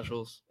day.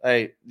 Specials.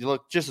 Hey, you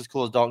look just as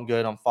cool as Dalton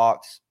Good on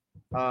Fox.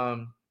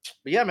 But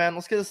yeah, man,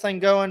 let's get this thing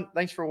going.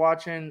 Thanks for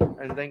watching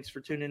and thanks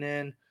for tuning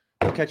in.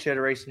 We'll catch you at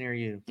a race near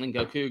you. And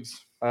go Cougs.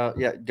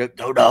 Yeah,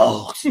 go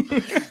Dogs.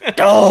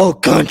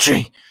 Dog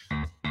country.